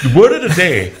 The word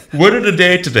of the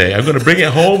day today, I'm going to bring it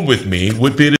home with me,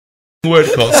 would be the word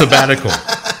called sabbatical.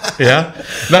 Yeah?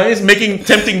 Now it's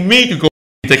tempting me to go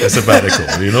take a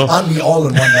sabbatical, you know? aren't we all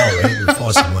in one now, right? We're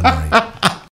forced in one now,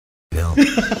 right? No.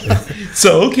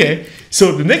 So, okay.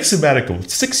 So the next sabbatical,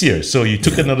 6 years. So you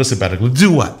took another sabbatical.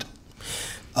 Do what?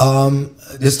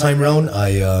 This time round,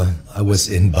 I was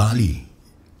in Bali.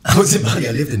 I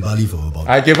lived in Bali for about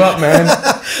I give up, man.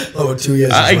 over 2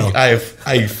 years as well. I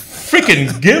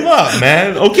freaking give up,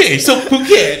 man. Okay, so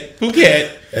Phuket.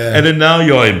 And then now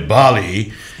you're in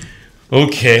Bali.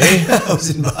 Okay. I was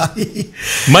in Bali.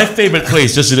 My favorite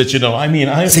place, just to let you know. I mean,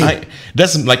 Same.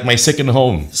 that's like my second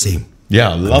home. Same.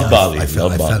 Yeah, love Bali. I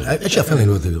fell in love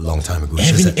with it a long time ago. It's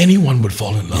just that- Anyone would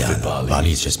fall in love with Bali.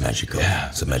 Bali is just magical. Yeah.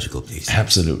 It's a magical place.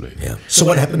 Absolutely. Yeah. So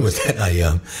what happened was that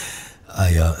a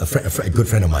good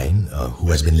friend of mine who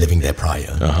has been living there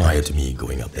prior to me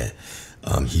going up there,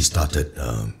 he started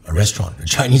a restaurant, a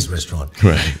Chinese restaurant,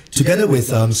 Right. together with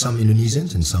some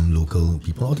Indonesians and some local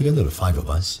people. Altogether, the 5 of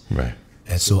us. Right.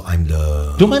 And so I'm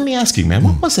the Don't mind me asking, man,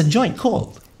 what was that joint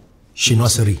called?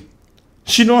 Chinoiserie.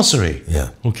 Chinoiserie. Yeah.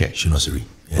 Okay. Chinoiserie.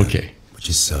 Yeah. Okay. Which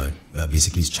is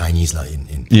basically it's Chinese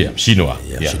in Yeah, Chinois.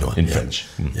 Chinois, in French.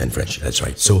 Yeah, in French. That's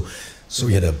right. So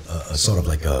we had a sort of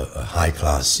like a high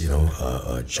class,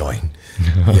 joint.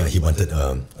 Yeah, he wanted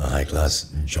a high class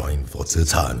joint for 吃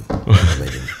茶.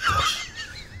 Gosh,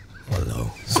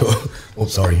 hello. So,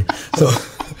 sorry. So,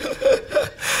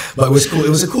 but it was cool. It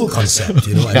was a cool concept,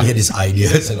 and he had his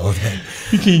ideas and all that.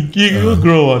 You'll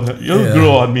grow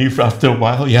on me after a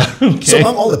while. Yeah. Okay. So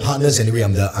I'm all the partners anyway.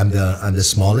 I'm the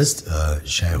smallest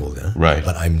shareholder. Right.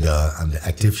 But I'm the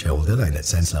active shareholder in that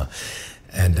sense now.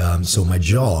 And so my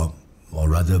job, or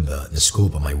rather the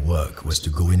scope of my work, was to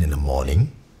go in the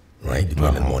morning, right? To go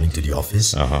in the morning to the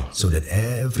office, so that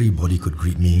everybody could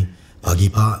greet me. Pagi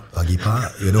pa,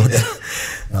 Then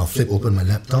I'll flip open my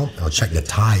laptop. I'll check the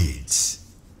tides.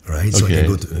 Right, so Okay.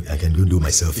 I can go do my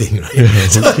surfing, right?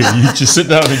 Okay, you just sit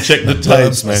down and check the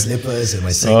tides, my man. slippers and my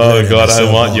singlet. Oh God,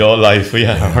 I want your life.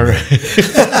 Yeah, all right.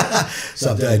 So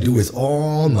after I do with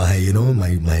all my,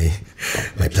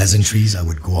 my pleasantries, I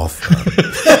would go off.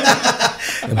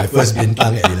 And my first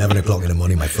bintang at 11 o'clock in the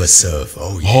morning, my first surf.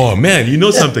 Oh yeah. Oh man, you know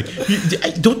something?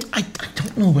 I don't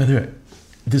know whether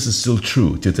this is still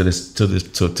true to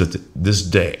this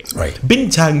day. Right.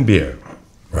 Bintang beer.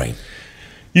 Right.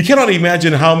 You cannot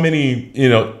imagine how many,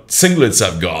 singlets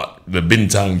I've got. The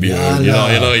Bintang beer,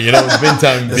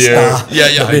 Bintang beer. star.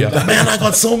 Yeah. Man, I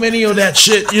got so many of that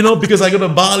shit, because I go to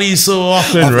Bali so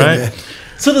often, right? Yeah.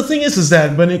 So the thing is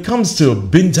that when it comes to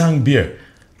Bintang beer,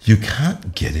 you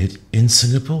can't get it in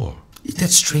Singapore.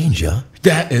 That's strange, yeah?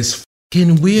 That is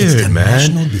fucking weird, It's the man.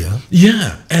 national beer.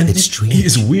 Yeah, and It's strange.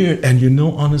 It's weird, and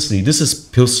honestly, this is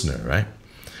Pilsner, right?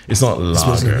 It's not lager.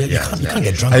 Pilsner, yeah. You can't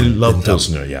get drunk I on love Bintang.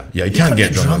 Pilsner. Yeah. You can't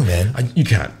get drunk, man. You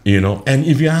can't. And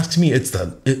if you ask me, it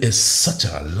is such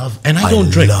a love. And I I don't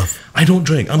drink. love- I don't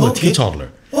drink. I'm a Okay.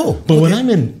 teetotaler. Oh, but when okay. I'm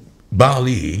in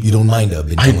Bali, You don't mind a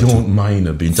bintang? I or two? don't mind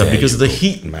a bintang There because you of the go.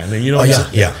 heat, man. And, Oh,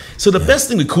 yeah. So the best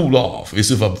thing to cool off is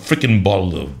with a freaking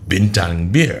bottle of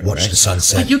bintang beer. Watch right? the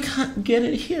sunset. But you can't get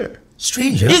it here.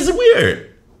 Strange, yeah? It's weird.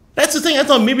 That's the thing. I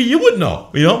thought maybe you would know,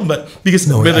 but because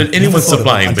No, whether I never anyone's thought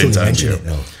about it supplying until you bintang mentioned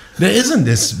beer. it, no. There isn't.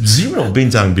 There's zero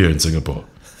bintang beer in Singapore.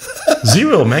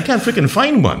 Zero, man. I can't freaking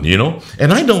find one,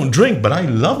 And I don't drink, but I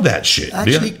love that shit.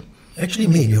 Actually,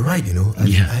 mate, you're right,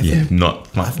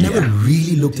 I've never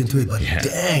really looked into it, but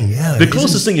dang, yeah. The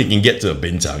closest thing you can get to a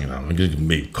bintang, I'm going to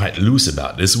be quite loose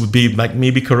about this, would be like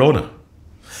maybe Corona.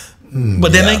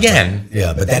 But then again,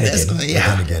 but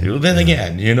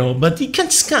you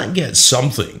just can't get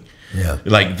something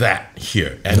like that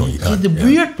here. And No, you can't, the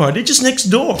weird part, they're just next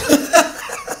door.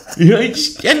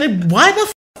 Why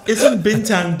the isn't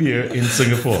bintang beer in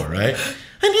Singapore, right?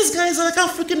 And these guys are like our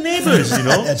freaking neighbors,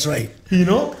 That's right.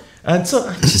 And so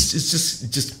it's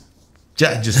just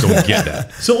I just don't get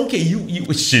that. So okay, you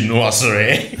were Chinois,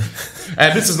 right?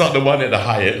 And this is not the one at the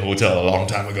Hyatt Hotel a long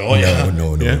time ago.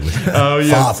 No. Yeah?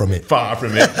 Far from it. Far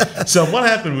from it. So what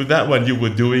happened with that one? You were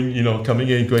doing, coming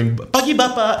in, going Pagi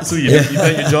Bapa. So you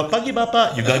done your job, Pagi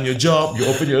Bapa. You done your job. You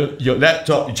open your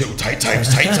laptop. You check tight times.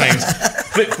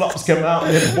 Flip flops come out.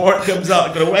 And the board comes out.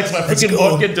 I'm gonna wax my freaking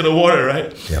board into the water,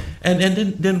 right? Yep. And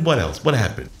then what else? What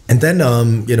happened? And then,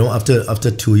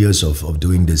 after 2 years of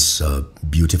doing this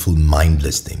beautiful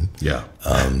mindless thing,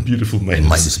 Beautiful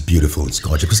mindless. It's beautiful, it's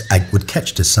gorgeous. Because I would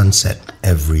catch the sunset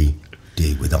every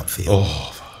day without fail.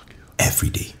 Oh, fuck. Every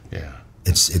day. Yeah.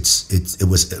 It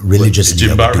was religiously.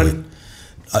 Jimbaran?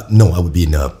 No, I would be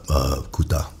in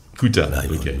Kuta. Kuta,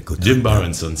 okay. Kuta.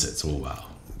 Jimbaran sunsets. Oh wow.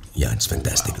 Yeah, it's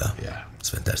fantastic, wow. Yeah. It's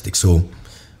fantastic. So,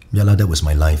 that was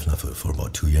my life for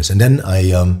about 2 years, and then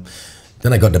I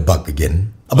got the bug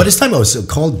again. But this time I was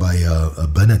called by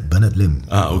Bernard Lim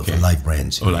of Live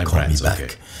Brands. He called me back,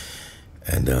 okay.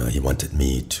 and he wanted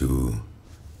me to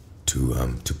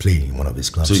play in one of his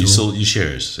clubs. So you sold your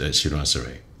shares at Chinois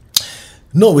Saray?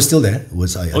 No, it was still there. You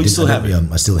still have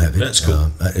it? I still have it. That's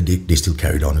cool. They still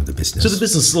carried on with the business. So the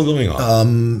business is still going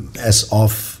on? As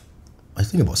of, I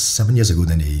think about 7 years ago,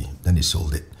 then they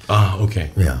sold it.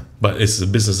 Okay. Yeah. But it's the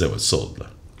business that was sold. It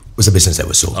was a business that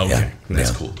was sold. Okay. Yeah.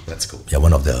 That's cool. That's cool. Yeah,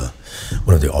 one of the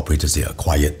operators, they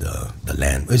acquired the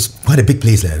land. It's quite a big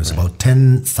place there. It was about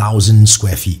 10,000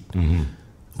 square feet. Mm-hmm.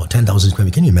 About 10,000 square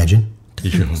feet. Can you imagine?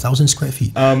 10,000 square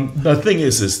feet. The thing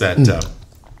is that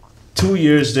 2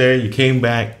 years there, you came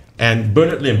back, and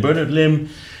Bernard Lim,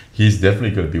 he's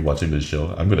definitely going to be watching this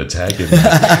show. I'm going to tag him.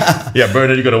 Yeah,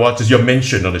 Bernard, you're going to watch this. You're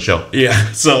mentioned on the show.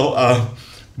 Yeah. So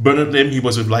Bernard Lim, he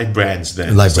was with Live Brands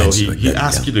then. He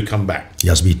asked you to come back. He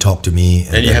asked me to talk to me.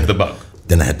 And you had the bug.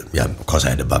 Then of course I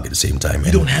had the bug at the same time.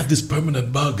 You don't have this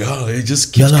permanent bug. It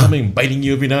just keeps coming, biting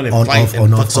you every now and then. On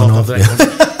off.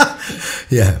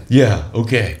 Yeah. Yeah.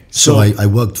 Okay. So I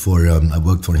worked for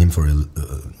him for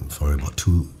about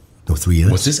 3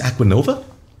 years. Was this Aquanova?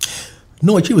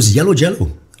 No, actually it was Yellow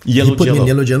Jello. He put me in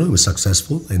Yellow Jello. It was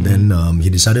successful, and then he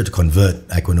decided to convert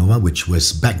Aquanova, which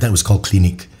was back then it was called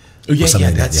Clinic. Oh yeah,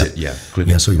 that's it. Yeah,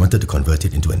 Clinic. Yeah. So he wanted to convert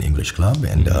it into an English club,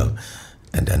 and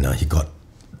then he got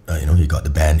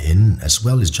the band in as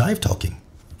well as Jive Talking,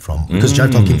 because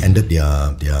Jive Talking ended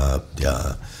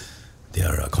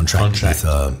their contract with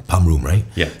Palm Room, right?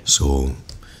 Yeah. So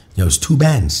it was two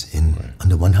bands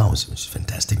under one house. It was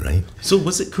fantastic, right? So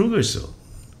was it Kruger still?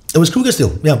 It was Kruger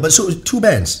still, yeah. But so it was two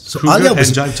bands. So Kruger Alia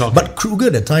was, and Jive Talking. But Kruger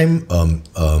at the time,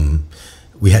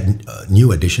 we had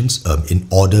new additions in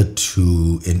order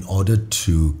to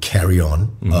carry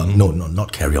on.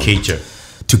 Not carry on. Cater.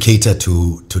 To cater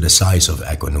to the size of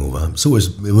Aquanova. So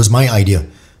it was my idea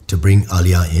to bring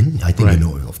Alia in. I think you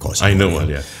know, of course. I know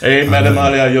Alia. Hey, Madam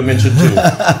Alia, you're mentioned too.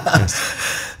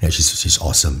 Yes. Yeah, she's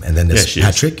awesome. And then there's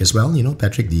Patrick as well. You know,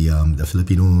 Patrick, the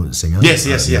Filipino singer. Yes,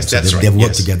 that's right. They've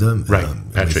worked together,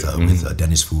 Patrick, with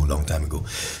Dennis Fu a long time ago.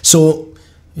 So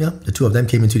yeah, the two of them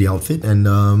came into the outfit, and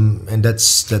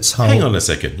that's how. Hang on a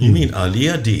second. You mean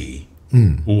Alia D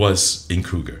was in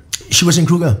Kruger? She was in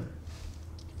Kruger.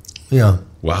 Yeah.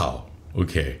 Wow.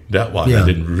 Okay, that one I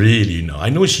didn't really know. I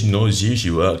know she knows you. She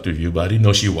worked with you, but I didn't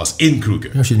know she was in Kruger.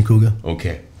 Yeah, she's in Kruger.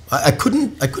 Okay. I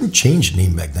couldn't change the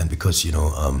name back then because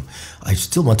I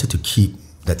still wanted to keep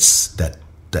that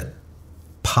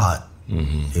part.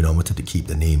 I wanted to keep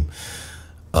the name.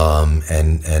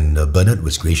 And Bernard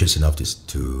was gracious enough to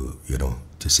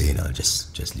say,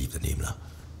 just leave the name lah.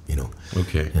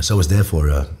 Okay. Yeah, so I was there for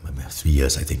 3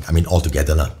 years, I think. I mean,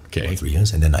 altogether lah. Okay. 3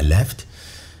 years, and then I left,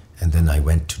 and then I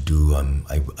went to do.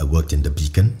 I worked in the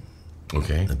Beacon.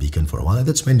 Okay. The Beacon for a while.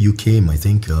 That's when you came, I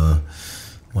think.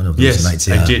 One of those nights.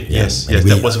 I did. Yes.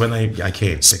 That was when I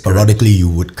came. Sporadically, you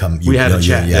would come. We had a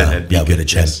chat. We had a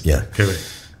chat. Yes. Yeah. Correct.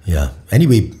 Yeah.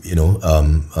 Anyway,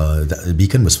 the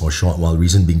Beacon was for a short while.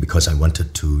 Reason being because I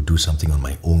wanted to do something on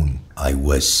my own. I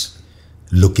was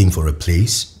looking for a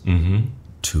place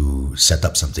to set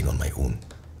up something on my own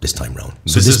this time round.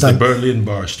 So this is the Berlin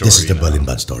Bar story. This is the Berlin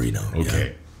Bar story now. Okay.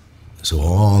 Yeah. So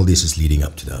all this is leading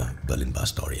up to the Berlin Bar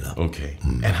story now. Okay.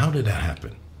 And how did that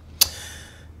happen?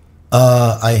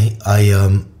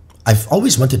 I've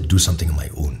always wanted to do something on my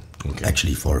own. Okay.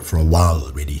 Actually, for a while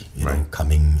already. You know,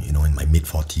 coming in my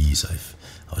mid-40s, I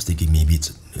was thinking maybe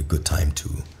it's a good time to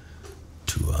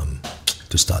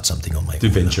start something on my own. To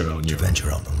venture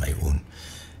out on my own,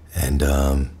 and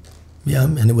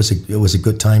and it was a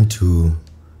good time to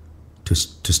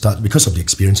start because of the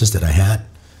experiences that I had,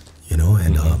 and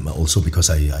also because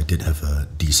I did have a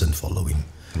decent following.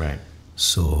 Right.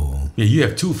 So yeah, you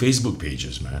have 2 Facebook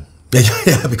pages, man.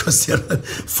 Yeah, because they're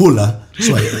full.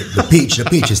 So the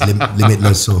page is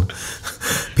limitless. So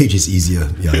page is easier,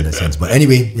 yeah, in a sense. But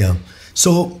anyway, yeah.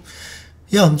 So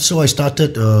I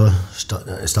started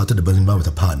the Berlin Bar with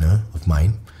a partner of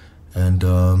mine, and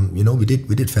we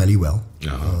did fairly well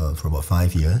for about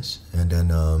 5 years, and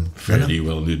then fairly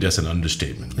well, dude, that's an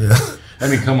understatement. Yeah. I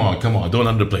mean, come on, don't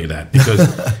underplay that, because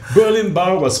Berlin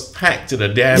Bar was packed to the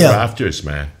damn rafters,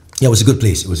 man. Yeah, it was a good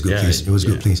place. It was a good place. It was a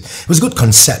good place. It was a good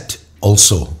concept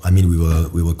also. I mean, we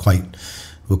were quite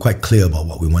clear about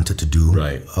what we wanted to do.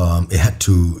 Right. It had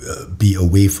to be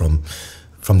away from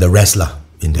the wrestler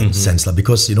in that sense,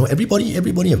 because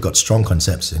everybody have got strong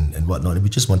concepts and whatnot. And we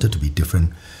just wanted to be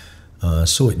different.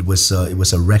 So it was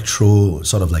a retro,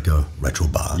 sort of like a retro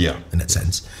bar. Yeah. In that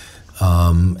sense.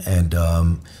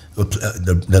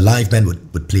 The live band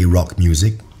would play rock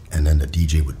music. And then the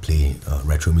DJ would play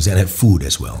retro music and have food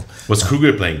as well. Was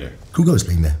Kruger playing there? Kruger was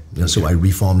playing there. Okay. So I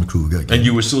reformed Kruger again. And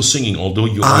you were still singing, although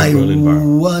you were in Berlin Bar? I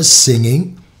was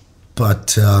singing,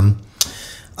 but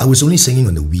I was only singing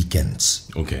on the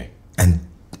weekends. Okay. And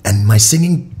my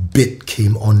singing bit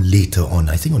came on later on,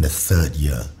 I think on the third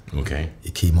year. Okay.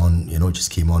 It came on, it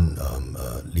just came on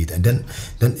later. And then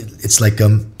it's like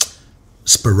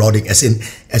sporadic, as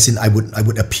in I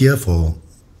would appear for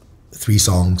 3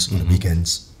 songs on the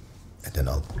weekends. And then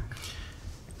I'll.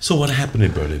 So what happened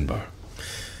in Berlin Bar?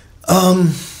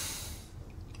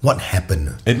 What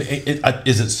happened?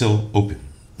 Is it still open?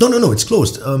 No. It's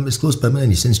closed. It's closed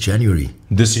permanently since January.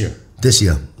 This year.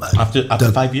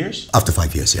 After 5 years? After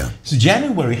 5 years, yeah. So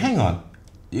January. Hang on.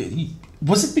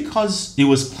 Was it because it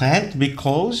was planned to be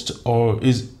closed, or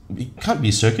it can't be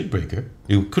a circuit breaker?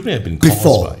 It couldn't have been caused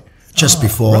by. Just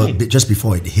before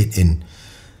it hit in.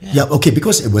 Yeah. Okay,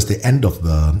 because it was the end of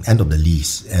the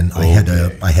lease, and I had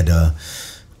the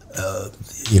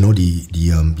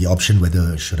option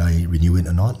whether should I renew it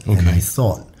or not. Okay. And I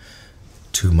thought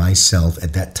to myself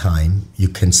at that time, you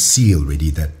can see already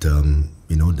that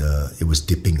it was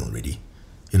dipping already,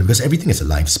 because everything is a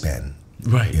lifespan,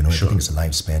 right? Everything is a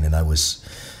lifespan, and I was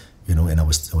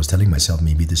telling myself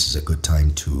maybe this is a good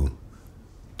time to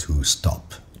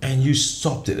stop. And you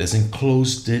stopped it, as in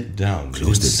closed it down. You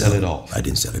didn't sell it off. I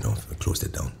didn't sell it off. I closed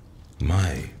it down.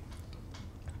 My.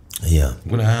 Yeah. I'm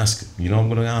going to ask. I'm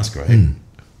going to ask, right?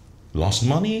 Lost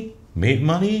money? Made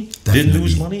money? Didn't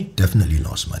lose money? Definitely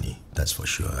lost money. That's for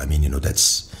sure. I mean,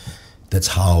 that's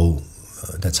how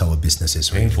a business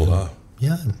is. Painful, right?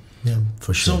 Yeah,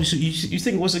 for sure. So you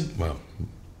think it was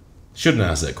shouldn't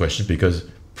ask that question, because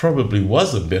probably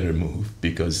was a better move,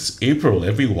 because April,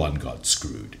 everyone got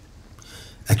screwed.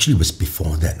 Actually, it was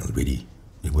before that already.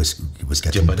 It was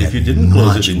getting bad. But if you didn't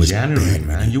close it in January, bad,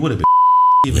 man, you would have been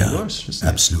even worse.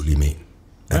 Absolutely, mate.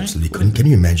 Right? Absolutely. Can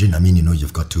you imagine? I mean,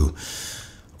 you've got to.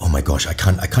 Oh my gosh, I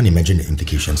can't imagine the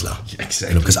implications, lah.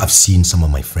 Exactly. Because I've seen some of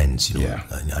my friends. Yeah.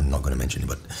 I'm not going to mention it,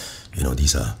 but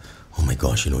these are. Oh my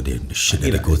gosh, the shit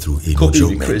that they go through. No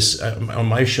joke, man. Chris, on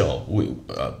my show,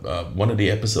 one of the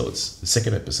episodes, the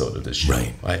second episode of this show,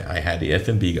 right. I had the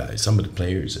F&B guys, some of the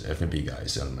players, F&B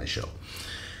guys on my show.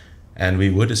 And we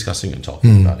were discussing and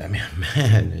talking about,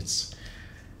 man, it's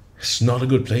not a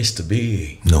good place to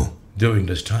be. No. During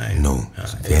this time. No.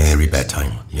 It's a very bad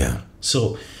time. Yeah.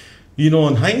 So, in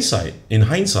hindsight,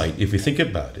 if you think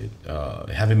about it,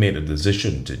 having made a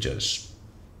decision to just,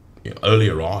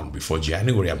 earlier on, before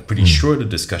January, I'm pretty sure the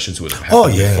discussions would have happened. Oh,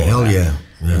 yeah. Hell yeah.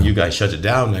 And you guys shut it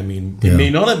down. I mean, it may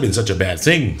not have been such a bad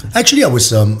thing. Actually, I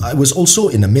was also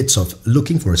in the midst of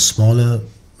looking for a smaller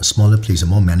place, a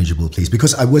more manageable place,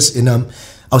 because I was in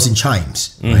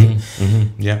Chimes, right?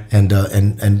 Yeah. And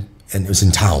it was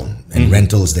in town, and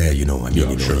rentals there,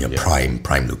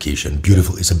 prime location,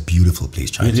 beautiful. It's a beautiful place.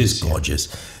 Chimes it is gorgeous.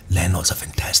 Landlords are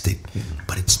fantastic,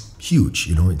 but it's huge.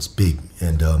 It's big,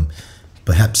 and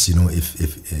perhaps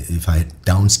if I had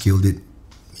downscaled it,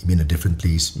 maybe in a different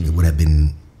place, it would have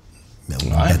been.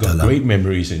 I've got great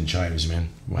memories in Chimes, man.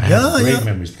 Great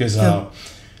memories, because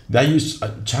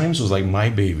Chimes was like my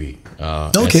baby.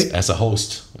 As a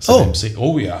host, as an MC.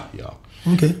 Oh yeah.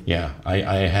 Okay. Yeah,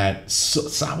 I had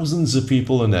thousands of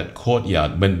people in that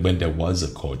courtyard when there was a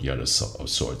courtyard of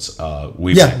sorts.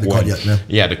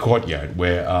 The courtyard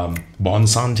where Bon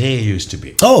Santé used to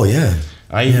be. Oh yeah.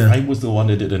 I was the one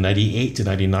that did the 98 to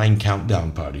 99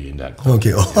 countdown party in that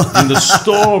courtyard. Okay. In the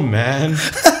storm, man.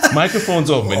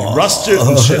 Microphones open, rusted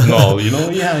and shit and all.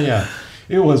 Yeah.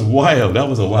 It was wild. That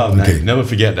was a wild night. Never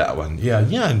forget that one. Yeah.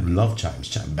 I love Chimes.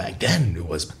 Back then it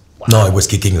was. Wow. No, it was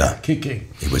kicking lah.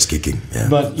 It was kicking. Yeah.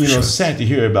 But sad to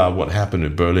hear about what happened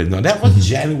in Berlin. Now that was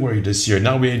January this year.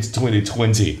 Now we're into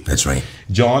 2020. That's right.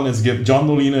 John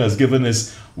Molina has given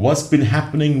his what's been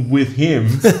happening with him.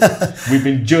 We've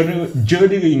been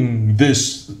journeying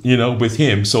this, with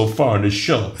him so far on the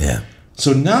show. Yeah.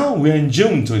 So now we're in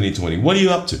June 2020. What are you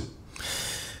up to?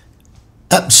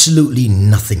 Absolutely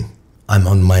nothing. I'm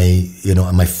on my,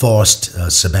 on my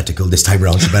forced sabbatical, this time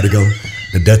around sabbatical.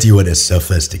 The dirty word has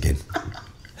surfaced again.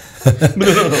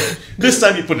 No. This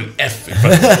time you put an F in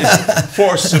front of it. It's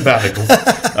forced sabbatical.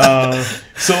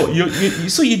 So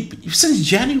since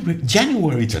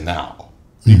January to now,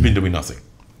 you've been doing nothing.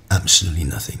 Absolutely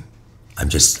nothing. I'm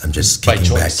just By kicking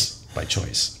choice. By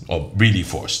choice. Or really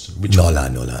forced. Which No one? la.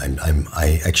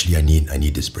 I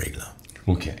need this break la.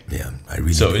 Okay. Yeah, I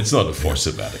really. So do. it's not a forced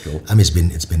sabbatical. I mean,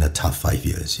 it's been a tough 5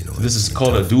 years. This is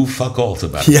called a do fuck all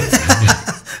sabbatical. Yeah.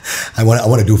 I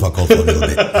want to do fuck all for a little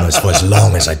bit, for as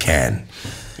long as I can.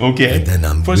 Okay. And then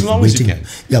I'm for as long waiting.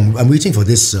 as you can. Yeah, I'm waiting for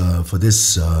this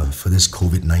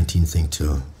COVID-19 thing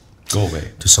to go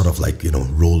away. To sort of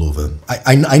roll over.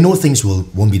 I know things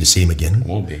won't be the same again.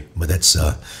 Won't be. But that's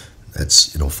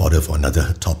fodder for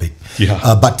another topic.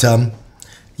 Yeah.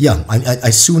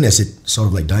 As soon as it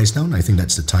sort of dies down, I think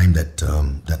that's the time that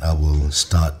I will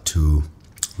start to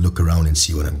look around and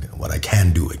see what I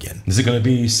can do again. Is it going to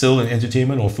be still an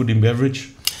entertainment or food and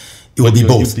beverage? It will be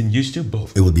both. You've been used to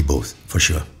both. It will be both for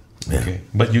sure. Yeah. Okay,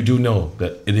 but you do know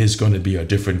that it is going to be a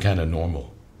different kind of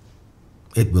normal.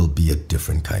 It will be a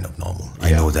different kind of normal. Yeah.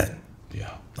 I know that.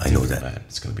 Yeah, I know that. Man,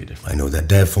 it's going to be different. I know that.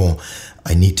 Therefore,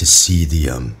 I need to see the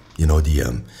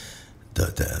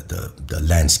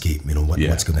landscape.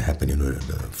 What's going to happen. The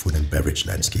food and beverage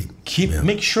landscape.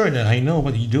 Make sure that I know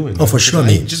what you're doing. Oh, for sure, I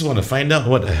mate. just want to find out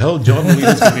what the hell John Molina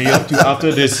is going to be up to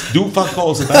after this do fuck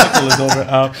all sabbatical is over.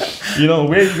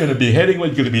 Where you're going to be heading, what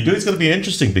you're going to be doing. It's going to be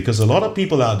interesting because a lot of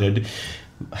people out there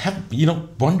have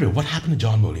wonder what happened to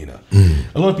John Molina.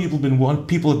 A lot of people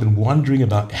have been wondering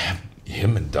about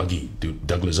him and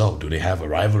Douglas O. Do they have a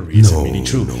rivalry? Is it really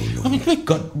true? No. I mean, we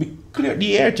cleared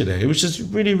the air today. It was just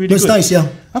really, really It was good. nice, yeah.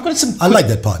 I've got some. I like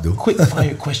that part, though. Quick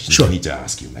fire questions Sure. I need to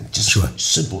ask you, man. Just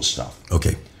simple stuff.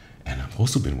 Okay. And I've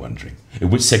also been wondering,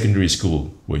 which secondary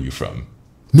school were you from?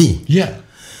 Me? Yeah.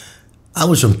 I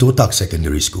was from Totak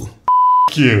Secondary School.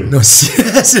 You. No,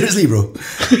 seriously, bro.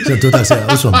 So Totak Secondary.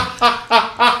 I was from.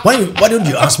 Why don't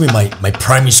you ask me my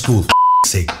primary school?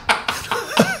 Sake.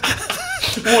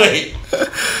 Wait.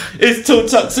 Is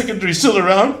Totak Secondary still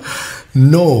around?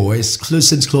 No, it's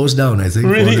since closed down, I think.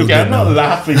 Really? Okay, I'm not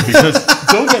laughing because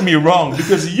don't get me wrong,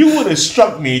 because you would have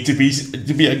struck me to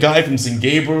be a guy from St.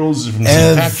 Gabriel's, from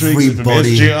St. Patrick's, from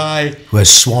SGI. Who has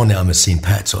sworn that I'm a St.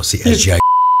 Pat's or SGI.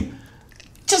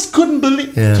 Just couldn't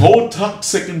believe. Yeah. Totak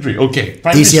Secondary. Okay,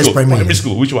 primary ACS school. primary. Primary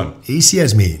school. Which one?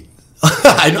 ACS, mate.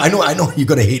 I know you're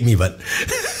gonna hate me, but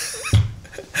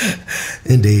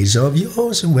in days of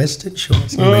yours and Western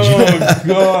Shores. Oh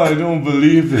God, I don't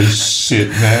believe this shit,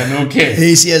 man. Okay.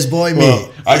 ACS boy, mate.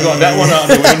 Well, I got that one out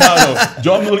of the way now.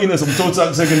 John Molina from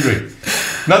Totak Secondary.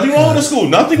 Nothing wrong with the school.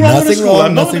 Nothing wrong with the school.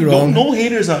 Nothing wrong. No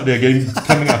haters out there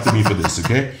coming after me for this.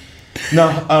 Okay. Now,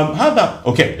 how about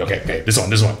okay. This one.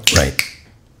 Right.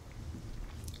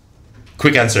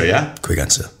 Quick answer, yeah. Quick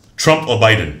answer. Trump or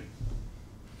Biden?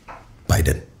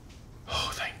 Biden.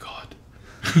 Oh, thank God.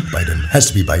 Biden. Has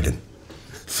to be Biden.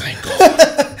 Thank God.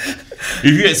 If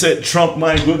you had said Trump,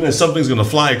 my goodness, something's gonna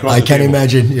fly across. I the can table.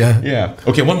 imagine. Yeah. Yeah.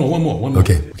 Okay. One more.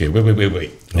 Okay. Okay.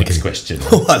 Wait. Next question.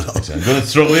 Oh, hello. I'm gonna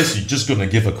throw this. You're just gonna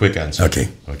give a quick answer. Okay.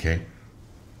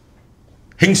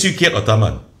 Heng Swee Keat or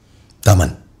Taman?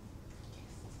 Taman.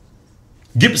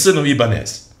 Gibson or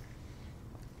Ibanez?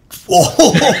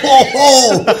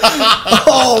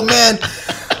 Oh man.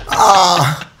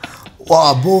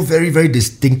 Wow, both very, very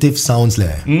distinctive sounds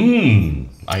there.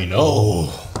 I know.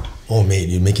 Oh man,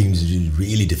 you're making this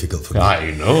really difficult for me.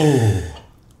 I know.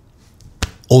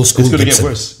 Old school It's gonna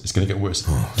Gibson. get worse.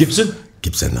 Gibson?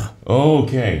 Gibson.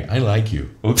 Okay, I like you.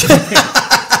 Okay.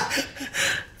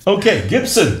 Okay,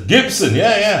 Gibson.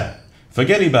 Yeah.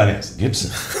 Forget Ibanez.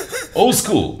 Gibson. Old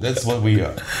school. That's what we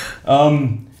are.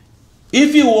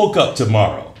 If you woke up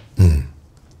tomorrow,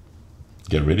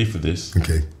 get ready for this,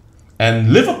 Okay.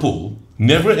 and Liverpool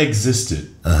never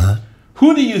existed,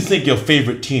 who do you think your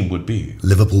favorite team would be?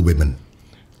 Liverpool women.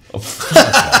 Oh,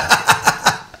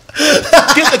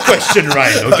 get the question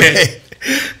right, okay?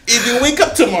 If you wake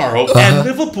up tomorrow and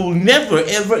Liverpool never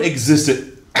ever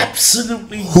existed,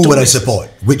 absolutely. Who would I support?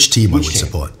 Which team I would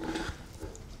support?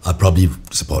 I'd probably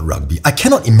support rugby. I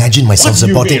cannot imagine myself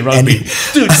What do you supporting mean, rugby? any.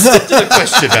 Dude, stick to the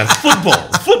question, man.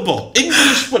 Football,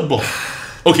 English football.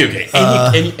 Okay.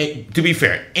 Any, to be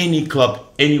fair, any club,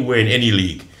 anywhere in any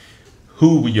league,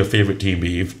 who would your favorite team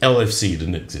be if LFC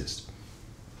didn't exist?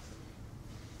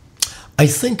 I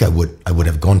think I would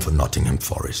have gone for Nottingham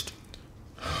Forest.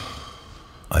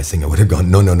 I think I would have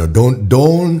gone, no,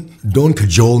 don't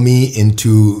cajole me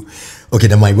into. Okay,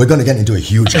 never mind. We're going to get into a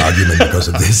huge argument because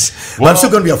of this. Well, but I'm still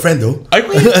going to be your friend, though. I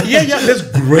mean, yeah, that's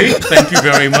great. Thank you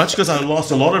very much, because I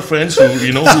lost a lot of friends who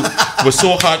were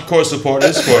so hardcore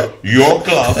supporters for your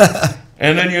club.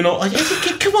 And then,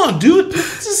 come on, dude.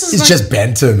 It's like, just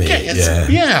banter, mate.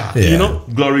 Yeah.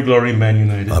 Glory, glory, Man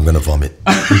United. I'm going to vomit.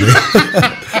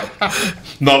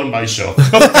 Not on my show.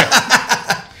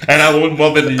 And I won't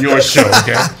vomit in your show,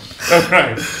 okay? All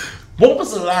right. What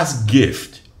was the last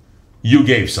gift you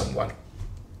gave someone?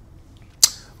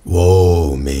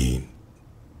 Whoa, man.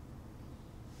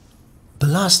 The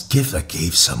last gift I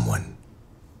gave someone.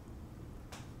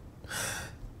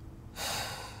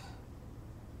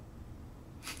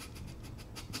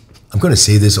 I'm going to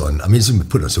say this it's going to be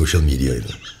put on social media.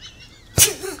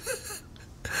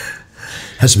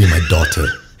 Has to be my daughter.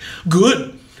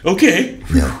 Good. Okay.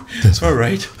 Yeah. All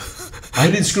right. I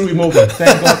didn't screw him over.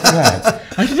 Thank God for that.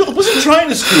 I wasn't trying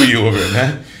to screw you over,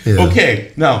 man. Yeah.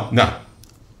 Okay. Now.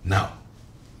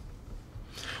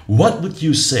 What would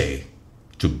you say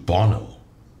to Bono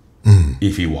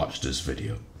if he watched this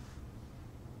video?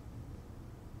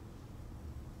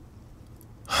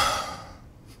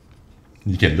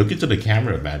 You can look into the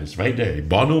camera, man. It's right there.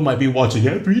 Bono might be watching.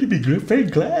 I'd really be very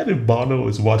glad if Bono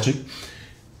is watching.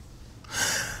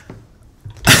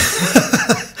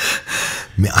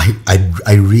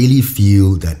 I really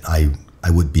feel that I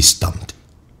would be stumped.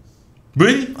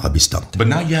 Really? I'll be stumped. But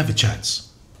now you have a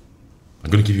chance.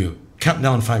 I'm going to give you a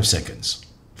countdown 5 seconds.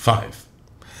 5,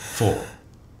 4.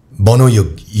 Bono, you're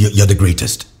the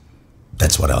greatest.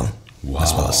 That's what I'll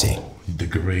say. The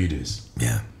greatest.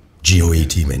 Yeah.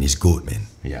 GOAT, man. He's good, man.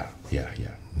 Yeah.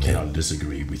 Cannot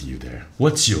disagree with you there.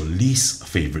 What's your least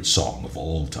favorite song of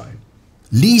all time?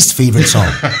 Least favorite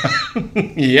song?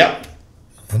 Yep.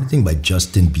 Anything by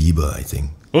Justin Bieber, I think.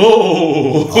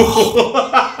 Oh,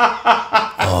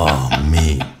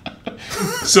 me.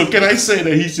 So can I say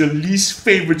that he's your least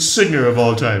favorite singer of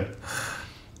all time?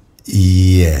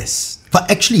 Yes.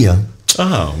 But actually,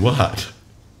 what?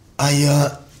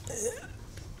 I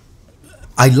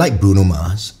like Bruno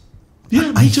Mars.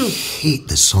 Yeah, me too. I hate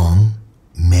the song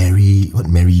Marry You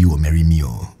or Marry Me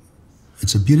or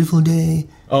It's a Beautiful Day.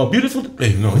 Oh, beautiful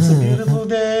day. No, it's a beautiful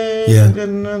day. Yeah. I'm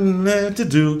gonna to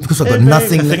do. Because I've got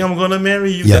nothing. I think I'm gonna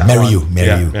marry you. Yeah, marry you.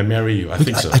 Marry you. I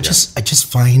think so. I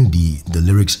just find the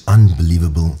lyrics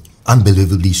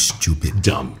unbelievably stupid.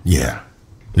 Dumb. Yeah.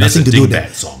 Nothing to do with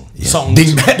that song. Yeah.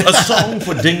 Dingbat. A song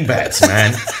for dingbats,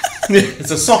 man.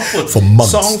 It's a song for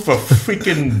monks. Song for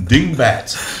freaking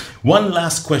dingbats. One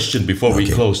last question before we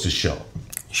close the show.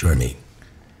 Sure, mate.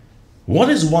 What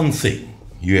is one thing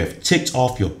you have ticked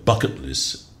off your bucket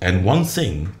list and one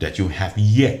thing that you have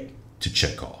yet to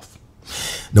check off?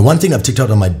 The one thing I've ticked out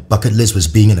on my bucket list was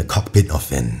being in a cockpit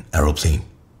of an aeroplane.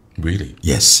 Really?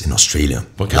 Yes, in Australia.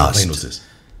 What kind of plane was this?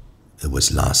 It was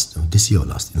this year or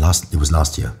last. It was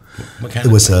last year. What kind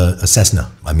it was a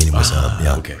Cessna. I mean, it was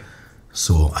okay.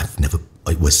 So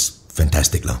it was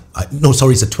fantastic. No,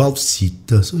 sorry, it's a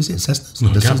 12-seater. So is it a Cessna?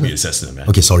 No, it can't be a Cessna, man.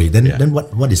 Okay, sorry. Then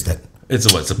what is that? It's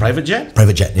a private jet?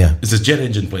 Private jet, yeah. It's a jet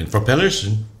engine plane. Propellers?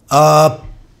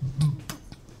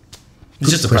 It's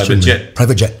just a question, private jet.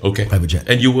 Private jet. Okay. Private jet.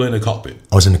 And you were in a cockpit?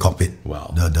 I was in the cockpit.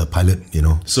 Wow. The pilot,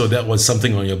 So that was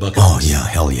something on your bucket list? Oh, list? yeah,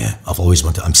 hell yeah. I've always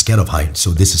wanted. I'm scared of heights.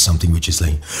 So this is something which is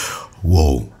like,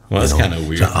 whoa. Well, that's kind of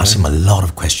weird. So I asked him a lot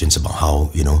of questions about how,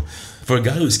 For a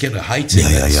guy who's scared of heights,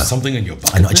 that's something in your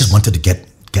bucket list? I just wanted to get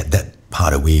that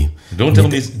part away. Don't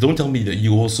tell me that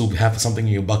you also have something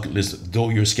in your bucket list, though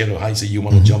you're scared of heights, that you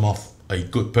want to jump off a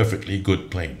perfectly good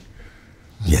plane.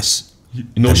 Yes.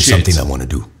 That's something I want to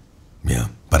do. Yeah.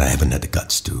 But I haven't had the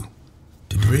guts to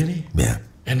do Really? it. Yeah.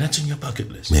 And that's in your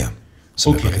bucket list? Yeah. It's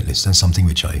on my bucket list. That's something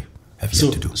which I have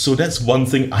yet to do. So that's one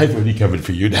thing I've already covered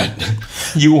for you that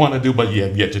you want to do, but you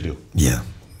have yet to do. Yeah.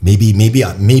 Maybe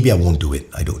I won't do it.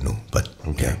 I don't know. But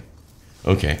okay.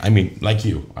 Okay. I mean, like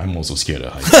you, I'm also scared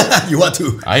of heights. You want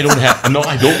to? I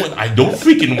don't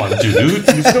freaking want to, dude.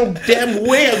 There's no damn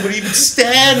way I would even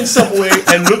stand somewhere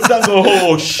and look down and go,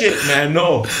 oh shit, man,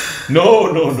 no.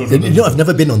 I've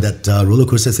never been on that roller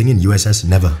coaster thing in USS.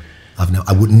 Never.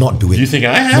 I would not do it. Do you think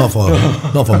I have? Not for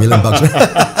 $1 million.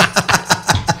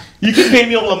 You can pay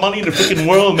me all the money in the freaking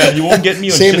world, man. You won't get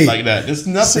me on shit like that. There's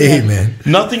nothing.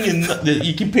 Nothing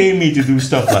you can pay me to do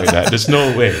stuff like that. There's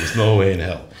no way. There's no way in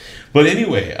hell. But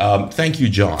anyway, thank you,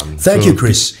 John. Thank you,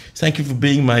 Chris. Thank you for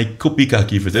being my Kopi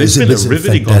Kaki for today. It's been a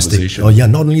riveting conversation. Oh yeah,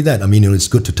 not only that. I mean, it's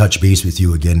good to touch base with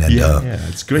you again. And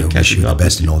it's great catching up. Wish you the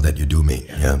best in all that you do, mate.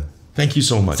 Yeah. Thank you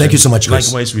so much. Thank you so much,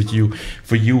 Chris. Likewise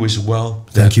for you as well.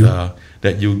 Thank you.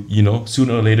 that you know,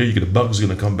 sooner or later, the bug's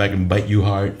going to come back and bite you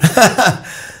hard.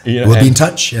 You know, We'll be in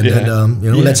touch, and then,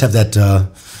 let's have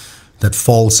that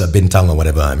false bintang or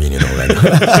whatever. I mean, right?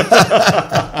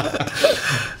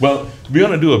 Well, we're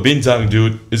going to do a bintang,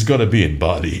 dude. It's going to be in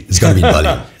Bali. It's going to be in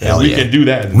Bali. And we can do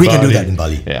that in Bali. We can do that in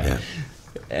Bali. Yeah.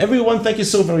 Everyone, thank you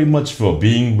so very much for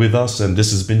being with us. And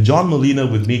this has been John Molina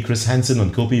with me, Chris Henson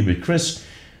on Kopi with Chris.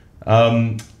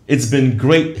 It's been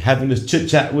great having this chit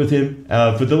chat with him.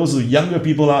 For those younger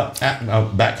people out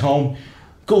back home,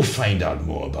 go find out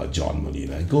more about John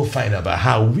Molina. Go find out about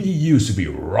how we used to be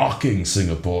rocking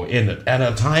Singapore at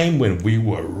a time when we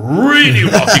were really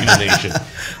rocking the nation.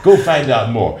 Go find out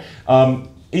more.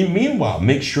 Meanwhile,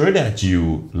 make sure that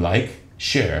you like,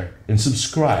 share, and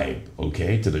subscribe,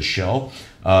 to the show.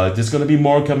 There's going to be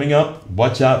more coming up.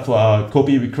 Watch out for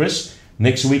Kopi with Chris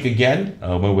next week again,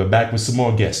 when we're back with some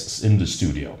more guests in the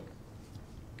studio.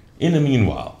 In the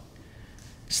meanwhile,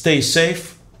 stay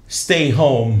safe, stay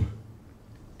home,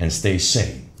 and stay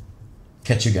sane.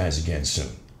 Catch you guys again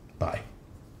soon. Bye.